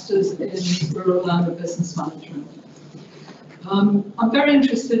the Masters in Rural Land and Business Management. I'm very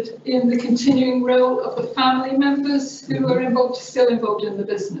interested in the continuing role of the family members who are still involved in the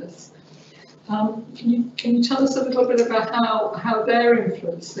business. Can you tell us a little bit about how they're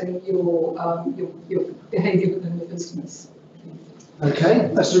influencing your behaviour within the business? Okay,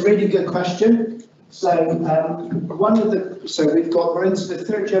 that's a really good question. So we're into the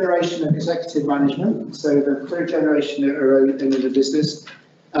third generation of executive management. So the third generation are in the business,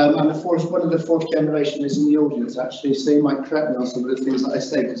 and one of the fourth generation is in the audience actually. So you might correct me on some of the things that I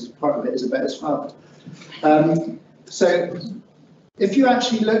say because part of it is about as well. So if you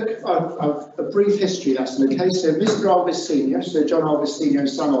actually look, a brief history lesson. Okay, so Mr. Alvis Senior, so John Alvis Senior and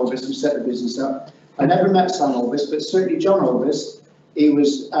son Alvis, who set the business up. I never met son Alvis, but certainly John Alvis. He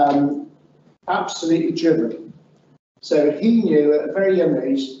was absolutely driven. So he knew at a very young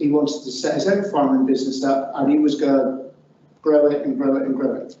age he wanted to set his own farming business up, and he was going to grow it and grow it and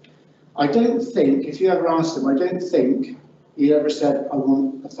grow it. I don't think, if you ever asked him, I don't think he ever said, I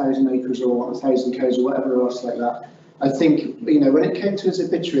want 1,000 acres or I want 1,000 cows or whatever else like that. I think, when it came to his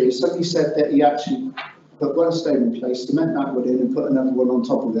obituary, somebody said that he actually put one stone in place, cement that one in and put another one on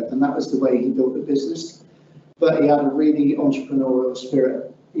top of it, and that was the way he built the business. But he had a really entrepreneurial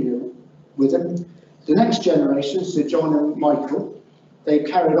spirit, with him. The next generation, so John and Michael, they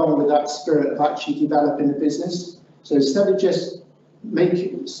carried on with that spirit of actually developing the business. So instead of just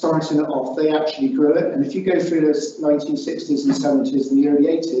starting it off, they actually grew it. And if you go through the 1960s and 70s and the early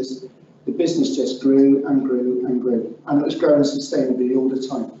 80s, the business just grew and grew and grew. And it was growing sustainably all the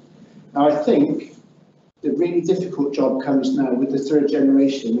time. Now I think the really difficult job comes now with the third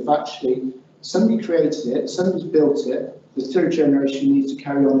generation of actually somebody created it, somebody's built it, the third generation needs to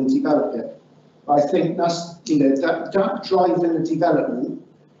carry on and develop it. I think that's, that drive in the development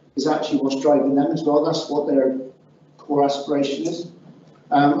is actually what's driving them as well. That's what their core aspiration is.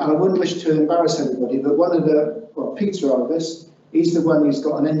 And I wouldn't wish to embarrass anybody, but Peter Alvis, he's the one who's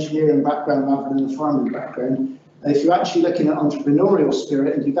got an engineering background rather than a farming background. And if you're actually looking at entrepreneurial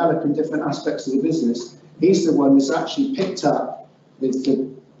spirit and developing different aspects of the business, he's the one that's actually picked up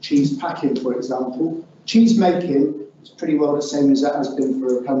the cheese packing, for example. Cheese making is pretty well the same as that has been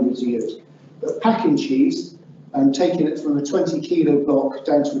for hundreds of years. But packing cheese and taking it from a 20 kilo block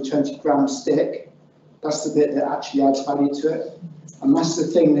down to a 20 gram stick, that's the bit that actually adds value to it. And that's the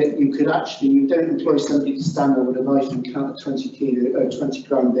thing that you don't employ somebody to stand there with a knife and count a 20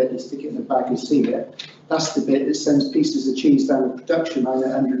 gram bit and stick it in a bag and seal it. That's the bit that sends pieces of cheese down the production line at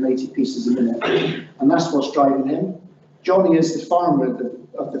 180 pieces a minute. And that's what's driving him. Johnny is the farmer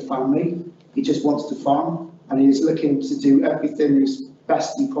of the family. He just wants to farm, and he is looking to do everything as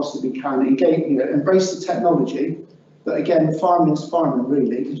best he possibly can. Again, embrace the technology, but again, farming's farming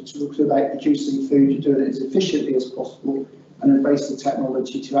really. It's about producing food, you're doing it as efficiently as possible, and embrace the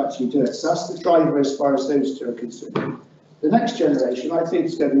technology to actually do it. So that's the driver as far as those two are concerned. The next generation, I think,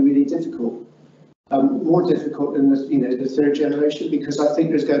 is going to be really difficult, more difficult than the third generation, because I think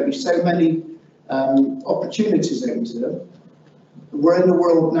there's going to be so many opportunities open to them. We're in a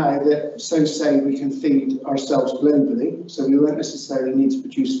world now that say we can feed ourselves globally, so we won't necessarily need to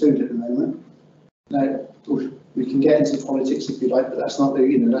produce food at the moment. Now, we can get into politics if you like, but that's not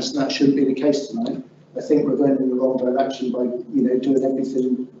that shouldn't be the case tonight. I think we're going in the wrong direction by doing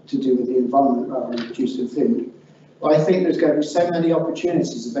everything to do with the environment rather than producing food. But I think there's going to be so many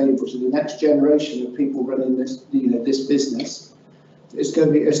opportunities available to the next generation of people running this this business. I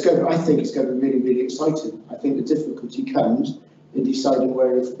think it's going to be really, really exciting. I think the difficulty comes in deciding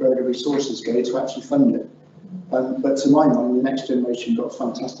where the resources go to actually fund it. But to my mind, the next generation got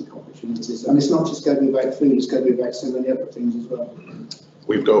fantastic opportunities. And it's not just going to be about food, it's going to be about so many other things as well.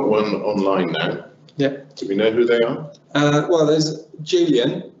 We've got one online now. Yeah. Do we know who they are? Well, there's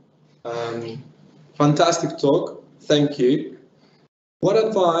Gillian. Fantastic talk. Thank you. What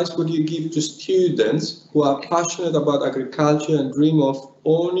advice would you give to students who are passionate about agriculture and dream of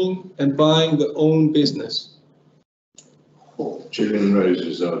owning and buying their own business? Gillian Rose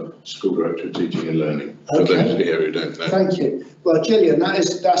is our School Director of Teaching and Learning, for those here who don't know. Thank you. Well, Gillian,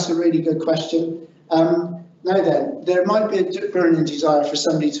 that's a really good question. Now then, there might be a burning desire for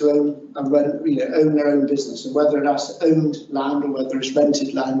somebody to own and run, own their own business, and whether that's owned land or whether it's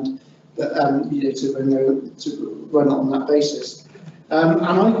rented land, but to run it on that basis. And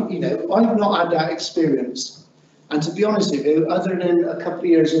I've not had that experience. And to be honest with you, other than a couple of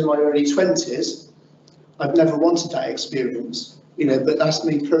years in my early 20s, I've never wanted that experience, but that's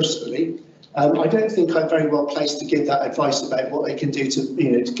me personally. I don't think I'm very well placed to give that advice about what they can do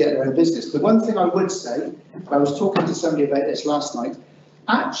to get their own business. The one thing I would say, I was talking to somebody about this last night,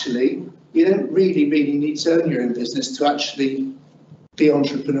 actually, you don't really need to own your own business to actually be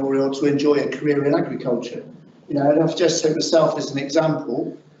entrepreneurial, to enjoy a career in agriculture. And I've just take myself as an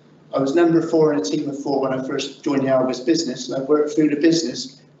example. I was number 4 in a team of 4 when I first joined the Alvis business, and I've worked through the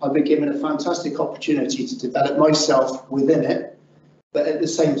business. I've been given a fantastic opportunity to develop myself within it, but at the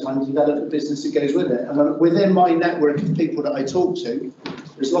same time develop the business that goes with it. And within my network of people that I talk to,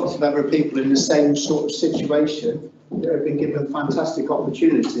 there's lots of other people in the same sort of situation that have been given fantastic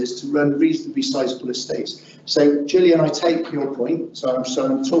opportunities to run reasonably sizable estates. So Gillian, I take your point. So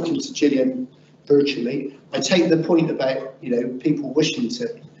I'm talking to Gillian virtually. I take the point about, you know, people wishing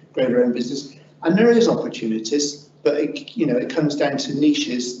to grow their own business, and there is opportunities, but it comes down to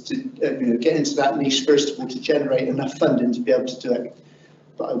niches, to get into that niche first of all to generate enough funding to be able to do it.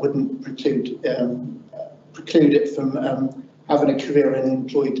 But I wouldn't preclude it from having a career in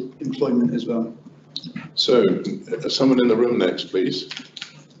employment as well. So, someone in the room next, please.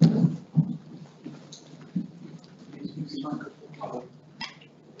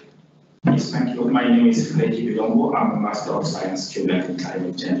 Yes, thank you. My name is Freddy Bilombo. I'm a Master of Science student in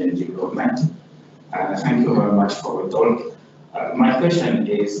Climate Change and Development. Thank you very much for the talk. My question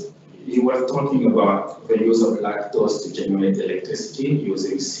is, you were talking about the use of lactose to generate electricity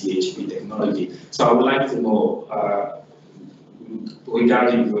using CHP technology. So I would like to know,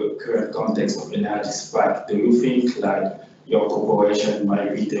 regarding the current context of energy spike, do you think like your corporation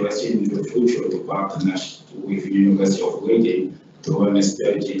might be interested in the future to partner with the University of Gayton to run a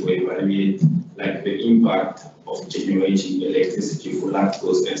study to evaluate like the impact of generating electricity for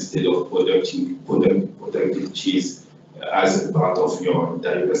lactose instead of producing cheese as a part of your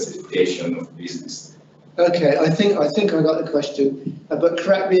diversification of business? Okay, I think I got the question, but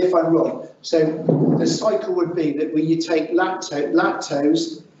correct me if I'm wrong. So the cycle would be that when you take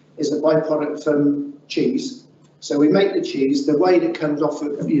lactose is a byproduct from cheese. So we make the cheese, the whey that comes off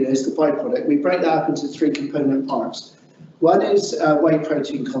of, is the byproduct. We break that up into 3 component parts. One is whey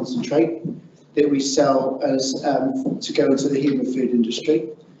protein concentrate that we sell as to go into the human food industry.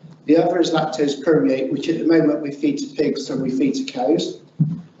 The other is lactose permeate, which at the moment we feed to pigs and we feed to cows.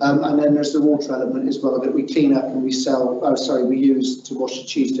 And then there's the water element as well that we clean up and we sell, we use to wash the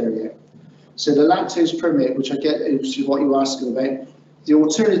cheese dairy out. So the lactose permeate, which I get, which is what you're asking about, the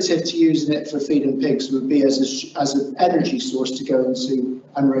alternative to using it for feeding pigs would be as an energy source to go into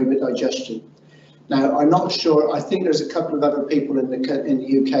anaerobic digestion. Now, I'm not sure, I think there's a couple of other people in the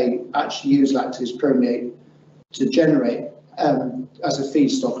UK actually use lactose permeate to generate as a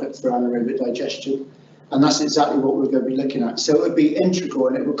feedstock for anaerobic digestion. And that's exactly what we're going to be looking at. So it would be integral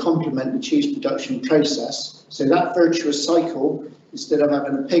and it would complement the cheese production process. So that virtuous cycle, instead of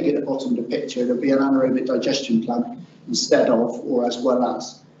having a pig at the bottom of the picture, there'll be an anaerobic digestion plant instead of, or as well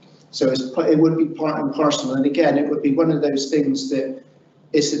as. So it would be part and parcel. And again, it would be one of those things that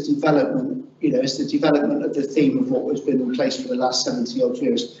it's a development, it's the development of the theme of what has been in place for the last 70 odd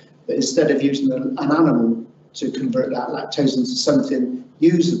years. But instead of using an animal to convert that lactose into something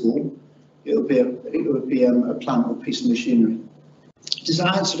usable, it would be a plant or piece of machinery. Does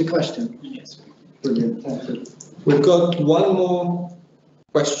that answer the question? Yes. Brilliant. Thank you. We've got one more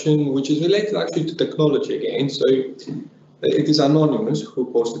question, which is related actually to technology again. So it is Anonymous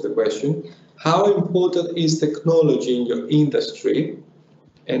who posted the question. How important is technology in your industry,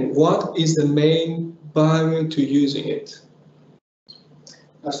 and what is the main barrier to using it?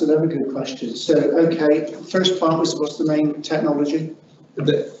 That's another good question. So, okay, first part was what's the main technology?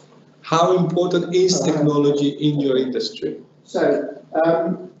 How important is technology in your industry? So,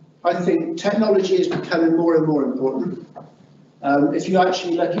 I think technology is becoming more and more important. If you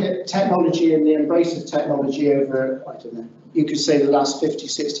actually look at technology and the embrace of technology over, I don't know, you could say the last 50,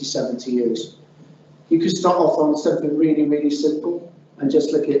 60, 70 years. You could start off on something really, really simple and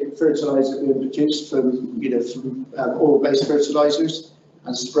just look at fertilizer being produced from oil-based fertilizers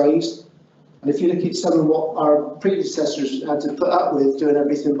and sprays. And if you look at some of what our predecessors had to put up with, doing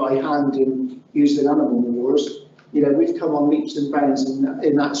everything by hand and using animal manures, we've come on leaps and bounds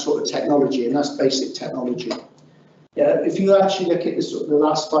in that sort of technology, and that's basic technology. If you actually look at the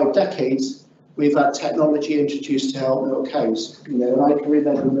last 5 decades, we've had technology introduced to help milk cows. And I can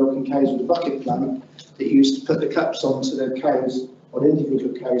remember milking cows with a bucket plant that used to put the cups onto the cows, on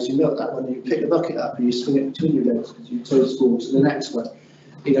individual cows. You milk that one, and you pick the bucket up and you swing it between your legs because you tow school to the next one.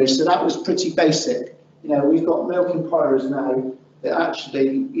 So that was pretty basic. We've got milking parlours now that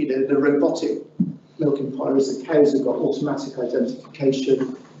actually, the robotic milking parlours, the cows have got automatic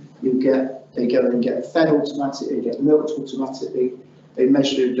identification. They go and get fed automatically, they get milked automatically. They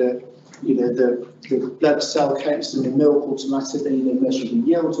measure the blood cell counts in the milk automatically. They measure the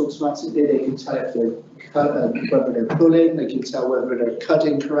yields automatically. They can tell if whether they're pulling. They can tell whether they're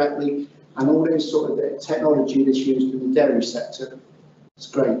cutting correctly, and all those sort of technology that's used in the dairy sector. It's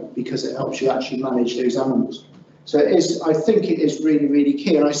great because it helps you actually manage those animals. So I think it is really, really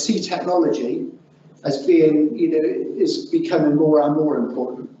key. And I see technology as being, is becoming more and more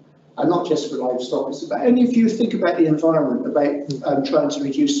important. And not just for livestock, it's about, and if you think about the environment, about trying to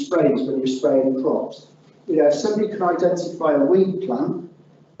reduce sprays when you're spraying crops, if somebody can identify a weed plant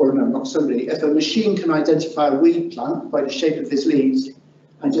or no, not somebody, if a machine can identify a weed plant by the shape of its leaves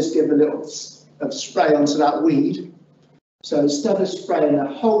and just give a little of spray onto that weed, so instead of spraying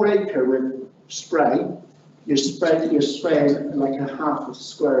a whole acre with spray, you're spraying like a half of a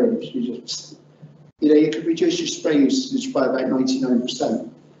square inch. You could reduce your spray usage by about 99%.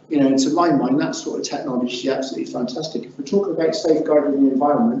 To my mind, that sort of technology is absolutely fantastic. If we're talking about safeguarding the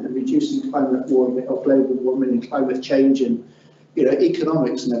environment and reducing climate warming or global warming and climate change and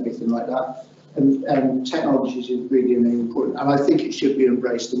economics and everything like that, and technology is really, really important. And I think it should be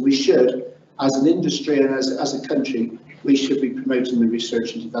embraced, and we should, as an industry and as a country, we should be promoting the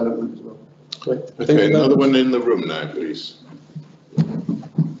research and development as well. Great. Okay, another one in the room now, please.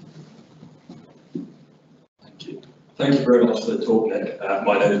 Thank you very much for the talk, Nick.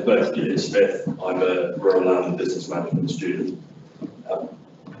 My name is Gayton Smith. I'm a Rural Land and Business Management student. I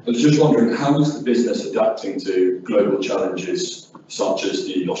was just wondering, how is the business adapting to global challenges such as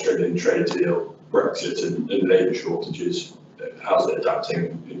the Australian trade deal, Brexit and labour shortages? How's it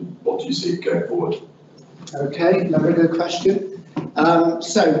adapting and what do you see going forward? Okay, another good question.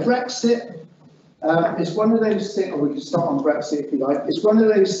 So Brexit is one of those things, or we can start on Brexit if you like, it's one of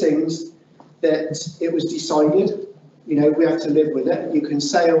those things that it was decided. We have to live with it. You can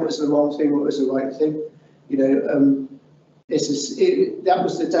say, oh, it was the wrong thing or it was the right thing. That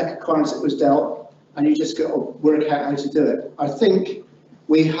was the deck of cards that was dealt, and you just got to work out how to do it. I think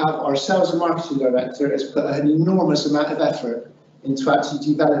we have our sales and marketing director has put an enormous amount of effort into actually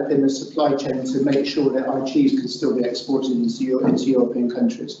developing the supply chain to make sure that our cheese can still be exported into European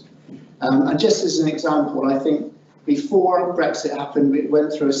countries. And just as an example, I think before Brexit happened, we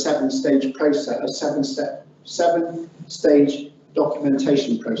went through a seven-stage process, a seven-stage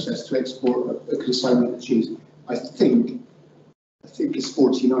documentation process to export a consignment of cheese. I think it's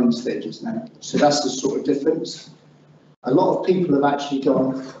 49 stages now. So that's the sort of difference. A lot of people have actually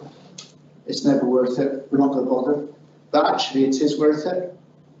gone, it's never worth it, we're not going to bother. But actually it is worth it,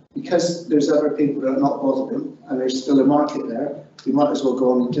 because there's other people that are not bothering and there's still a market there. You might as well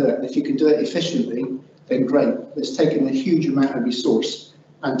go on and do it. And if you can do it efficiently, then great. It's taken a huge amount of resource.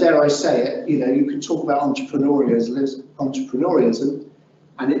 And dare I say it, you can talk about entrepreneurialism,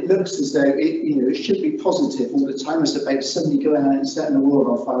 and it looks as though it should be positive all the time. It's about somebody going out and setting the world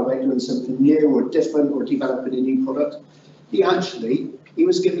on fire, about doing something new or different or developing a new product. He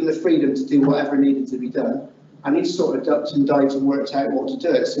was given the freedom to do whatever needed to be done, and he sort of ducked and dived and worked out what to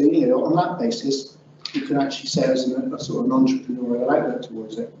do it. So on that basis, you can actually say as a sort of an entrepreneurial outlet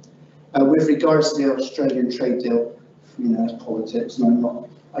towards it. With regards to the Australian trade deal, it's politics, and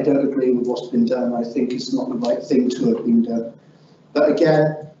I don't agree with what's been done. I think it's not the right thing to have been done. But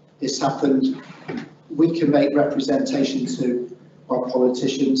again, it's happened. We can make representation to our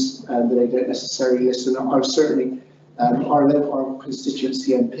politicians, but they don't necessarily listen. Our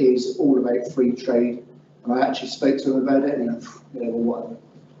constituency MP is all about free trade, and I actually spoke to him about it, and whatever.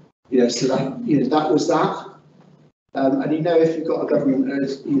 So that was that. And if you've got a government that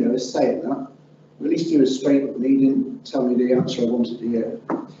is saying that, at least he was straight with me. He didn't tell me the answer I wanted to hear.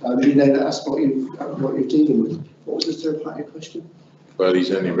 That's what you're dealing with. What was the third part of your question? Well,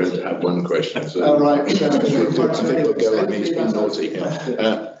 he's only read out one question, so oh, right. I think we'll go and he's been naughty.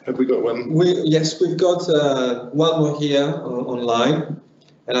 Have we got one? Yes, we've got one more here online.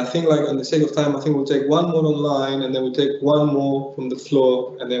 And I think, on the sake of time, I think we'll take one more online, and then we'll take one more from the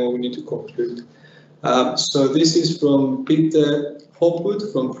floor, and then we need to conclude. So this is from Peter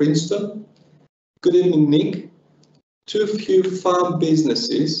Hopwood from Princeton. Good evening, Nick. Too few farm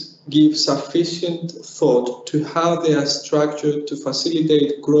businesses give sufficient thought to how they are structured to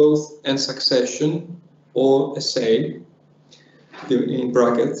facilitate growth and succession, or SA, in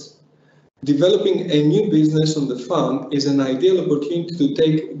brackets. Developing a new business on the farm is an ideal opportunity to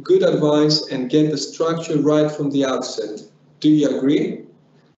take good advice and get the structure right from the outset. Do you agree?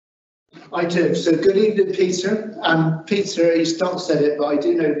 I do. So good evening, Peter. Peter, he's not said it, but I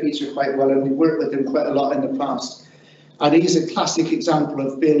do know Peter quite well, and we worked with him quite a lot in the past. And he's a classic example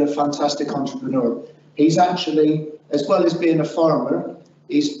of being a fantastic entrepreneur. He's actually, as well as being a farmer,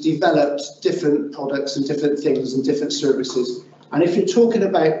 he's developed different products and different things and different services. And if you're talking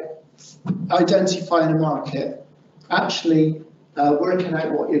about identifying a market, actually working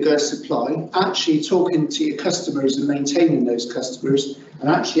out what you're going to supply, actually talking to your customers and maintaining those customers, and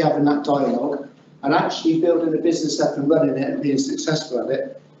actually having that dialogue, and actually building a business up and running it and being successful at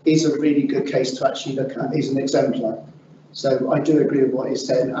it, is a really good case to actually look at. He's an exemplar. So I do agree with what he's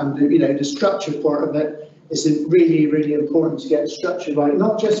saying. And the structure part of it is really, really important to get the structure right,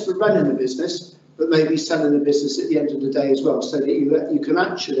 not just for running the business, but maybe selling the business at the end of the day as well, so that you can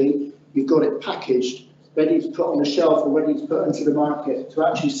actually, you've got it packaged ready to put on the shelf or ready to put into the market to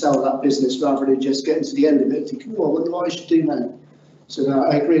actually sell that business rather than just getting to the end of it thinking, oh, I wonder what I should do now. So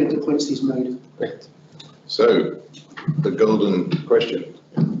I agree with the points he's made. Great. So, the golden question.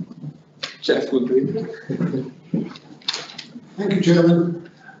 Jeff will do it. Thank you, Chairman.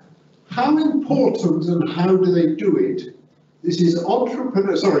 How important and how do they do it? This is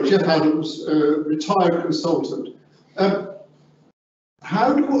Jeff Adams, retired consultant.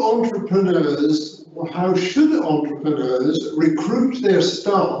 How do entrepreneurs, or how should entrepreneurs recruit their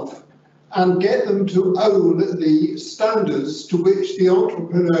staff and get them to own the standards to which the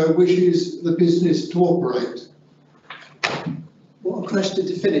entrepreneur wishes the business to operate? What a question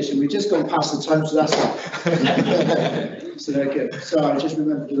to finish, and we've just gone past the time, so that's it. So very good. So I just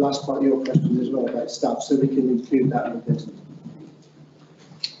remembered the last part of your question as well about staff, so we can include that in the business.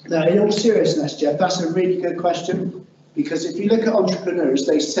 Now, in all seriousness, Jeff, that's a really good question, because if you look at entrepreneurs,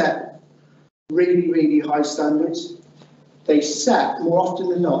 they set really, really high standards. They set, more often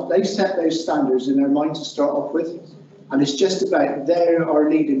than not, they set those standards in their mind to start off with, and it's just about they are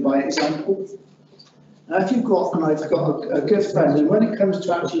leading by example. Now, if you've got, and I've got a good friend, and when it comes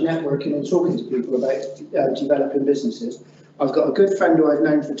to actually networking and talking to people about developing businesses, I've got a good friend who I've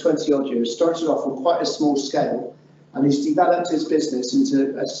known for 20 odd years, started off on quite a small scale, and he's developed his business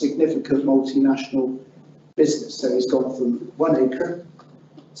into a significant multinational business. So he's gone from 1 acre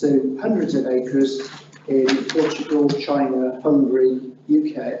to hundreds of acres in Portugal, China, Hungary,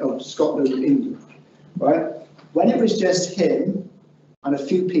 UK, Scotland, England, right? When it was just him and a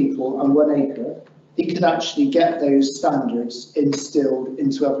few people and 1 acre, he could actually get those standards instilled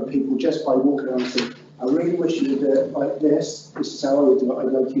into other people just by walking around and saying, I really wish you would do it like this. This is how I would do it.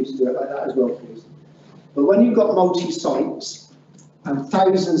 I'd like you to do it like that as well, please. But when you've got multi-sites and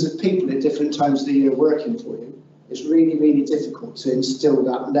thousands of people at different times of the year working for you, it's really, really difficult to instill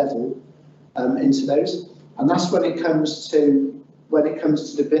that level into those. And that's when it comes to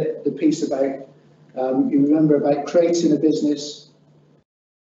the piece about you remember about creating a business,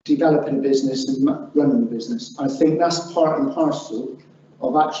 developing a business and running a business. I think that's part and parcel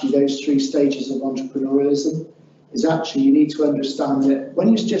of actually those 3 stages of entrepreneurialism, is actually you need to understand that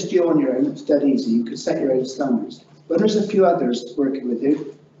when it's just you on your own, it's dead easy, you can set your own standards. When there's a few others working with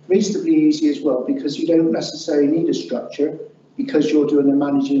you, reasonably easy as well, because you don't necessarily need a structure, because you're doing the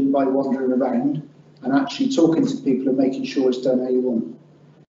managing by wandering around and actually talking to people and making sure it's done how you want.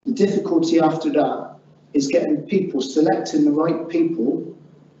 The difficulty after that is getting people, selecting the right people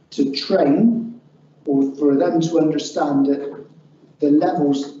to train, or for them to understand that the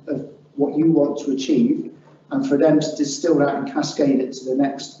levels of what you want to achieve, and for them to distill that and cascade it to the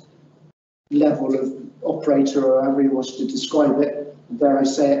next level of operator, or however you want to describe it, and dare I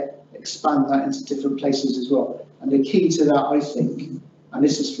say it, expand that into different places as well. And the key to that, I think, and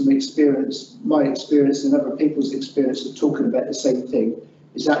this is from experience, my experience and other people's experience of talking about the same thing,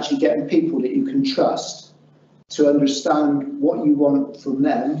 is actually getting people that you can trust to understand what you want from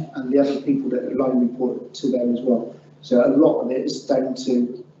them and the other people that are line report to them as well. So a lot of it is down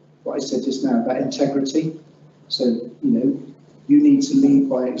to what I said just now about integrity. So, you need to lead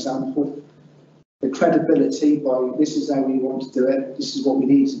by example. The credibility by this is how we want to do it, this is what we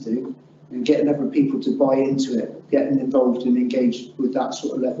need to do, and getting other people to buy into it, getting involved and engaged with that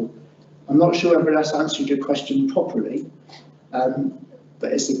sort of level. I'm not sure whether that's answered your question properly,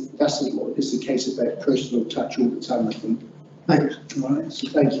 but it's a case about personal touch all the time, I think. Thanks. All right, so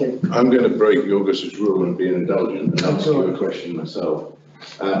thank you. I'm going to break Yorgos's rule and be indulgent and ask you a question myself.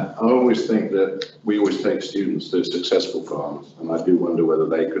 I always think that we always take students to successful farms, and I do wonder whether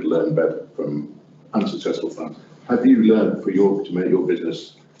they could learn better from unsuccessful farms. Have you learned to make your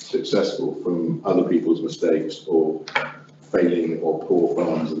business successful from other people's mistakes or failing or poor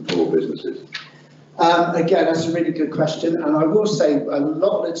farms and poor businesses? Again, that's a really good question, and I will say a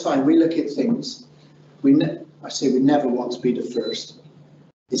lot of the time we look at things, I say we never want to be the first.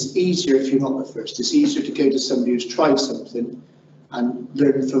 It's easier if you're not the first. It's easier to go to somebody who's tried something and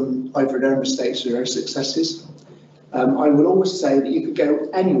learn from either their mistakes or their successes. I will always say that you could go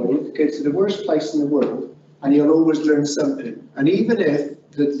anywhere, you could go to the worst place in the world, and you'll always learn something. And even if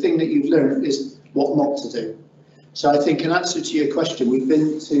the thing that you've learned is what not to do. So I think in answer to your question, we've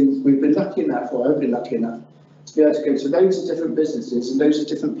been lucky enough, or I've been lucky enough, to be able to go to loads of different businesses and loads of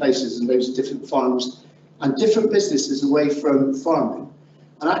different places and loads of different farms and different businesses away from farming.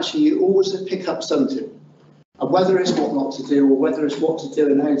 And actually you always pick up something. And whether it's what not to do or whether it's what to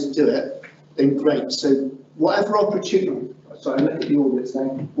do and how to do it, then great. So whatever opportunity, sorry, look at the audience now,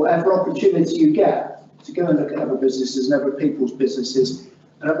 whatever opportunity you get to go and look at other businesses and other people's businesses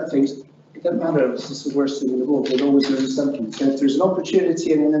and other things, it doesn't matter if it's the worst thing in the world, they'll always learn something. So if there's an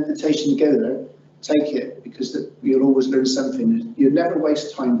opportunity and an invitation to go there, take it, because you'll always learn something. You never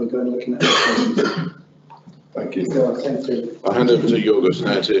waste time by going looking at it. Thank you. So, thank you. I'll hand over to Yorgos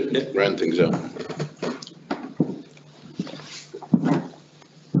now to round things up.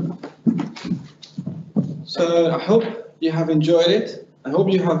 So I hope you have enjoyed it. I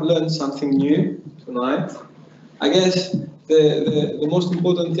hope you have learned something new tonight. I guess the most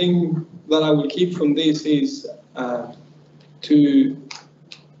important thing that I will keep from this is to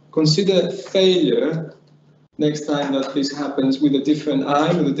consider failure next time that this happens with a different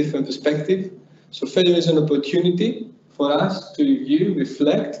eye, with a different perspective. So failure is an opportunity for us to review,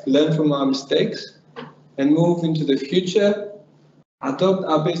 reflect, learn from our mistakes, and move into the future, adapt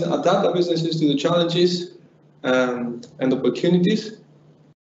our businesses to the challenges and opportunities.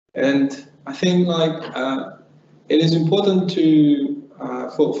 And I think it is important to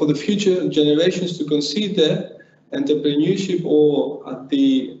for the future generations to consider entrepreneurship or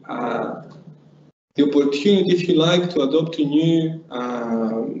the opportunity, if you like, to adopt to new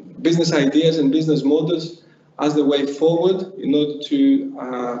business ideas and business models as the way forward in order to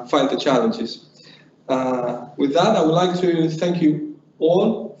fight the challenges. With that, I would like to thank you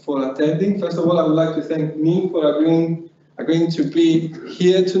all for attending. First of all, I would like to thank Nick for agreeing to be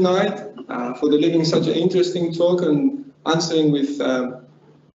here tonight, for delivering such an interesting talk and answering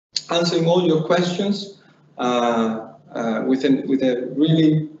all your questions with a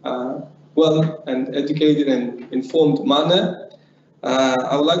really well and educated and informed manner.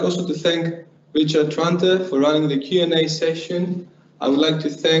 I would like also to thank Richard Tranter for running the Q&A session. I would like to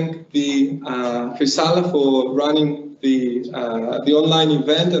thank the Chrysala for running the online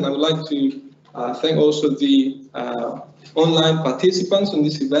event, and I would like to thank also the online participants on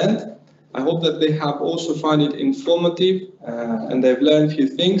this event. I hope that they have also found it informative and they've learned a few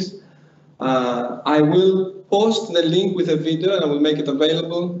things. I will post the link with the video and I will make it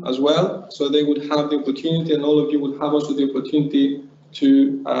available as well, so they would have the opportunity, and all of you would have also the opportunity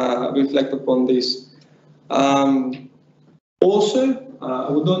to reflect upon this. Also, I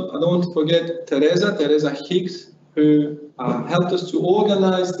don't want to forget Teresa Hicks, who helped us to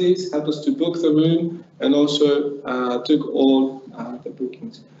organize this, helped us to book the room, and also took all the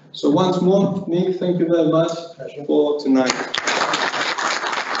bookings. So once more, Nick, thank you very much for tonight.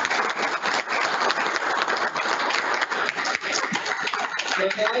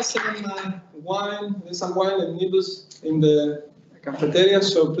 There's some wine and nibbles in the cafeteria,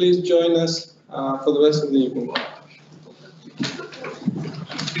 so please join us for the rest of the evening.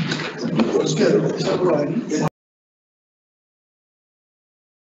 That's good. Is that right?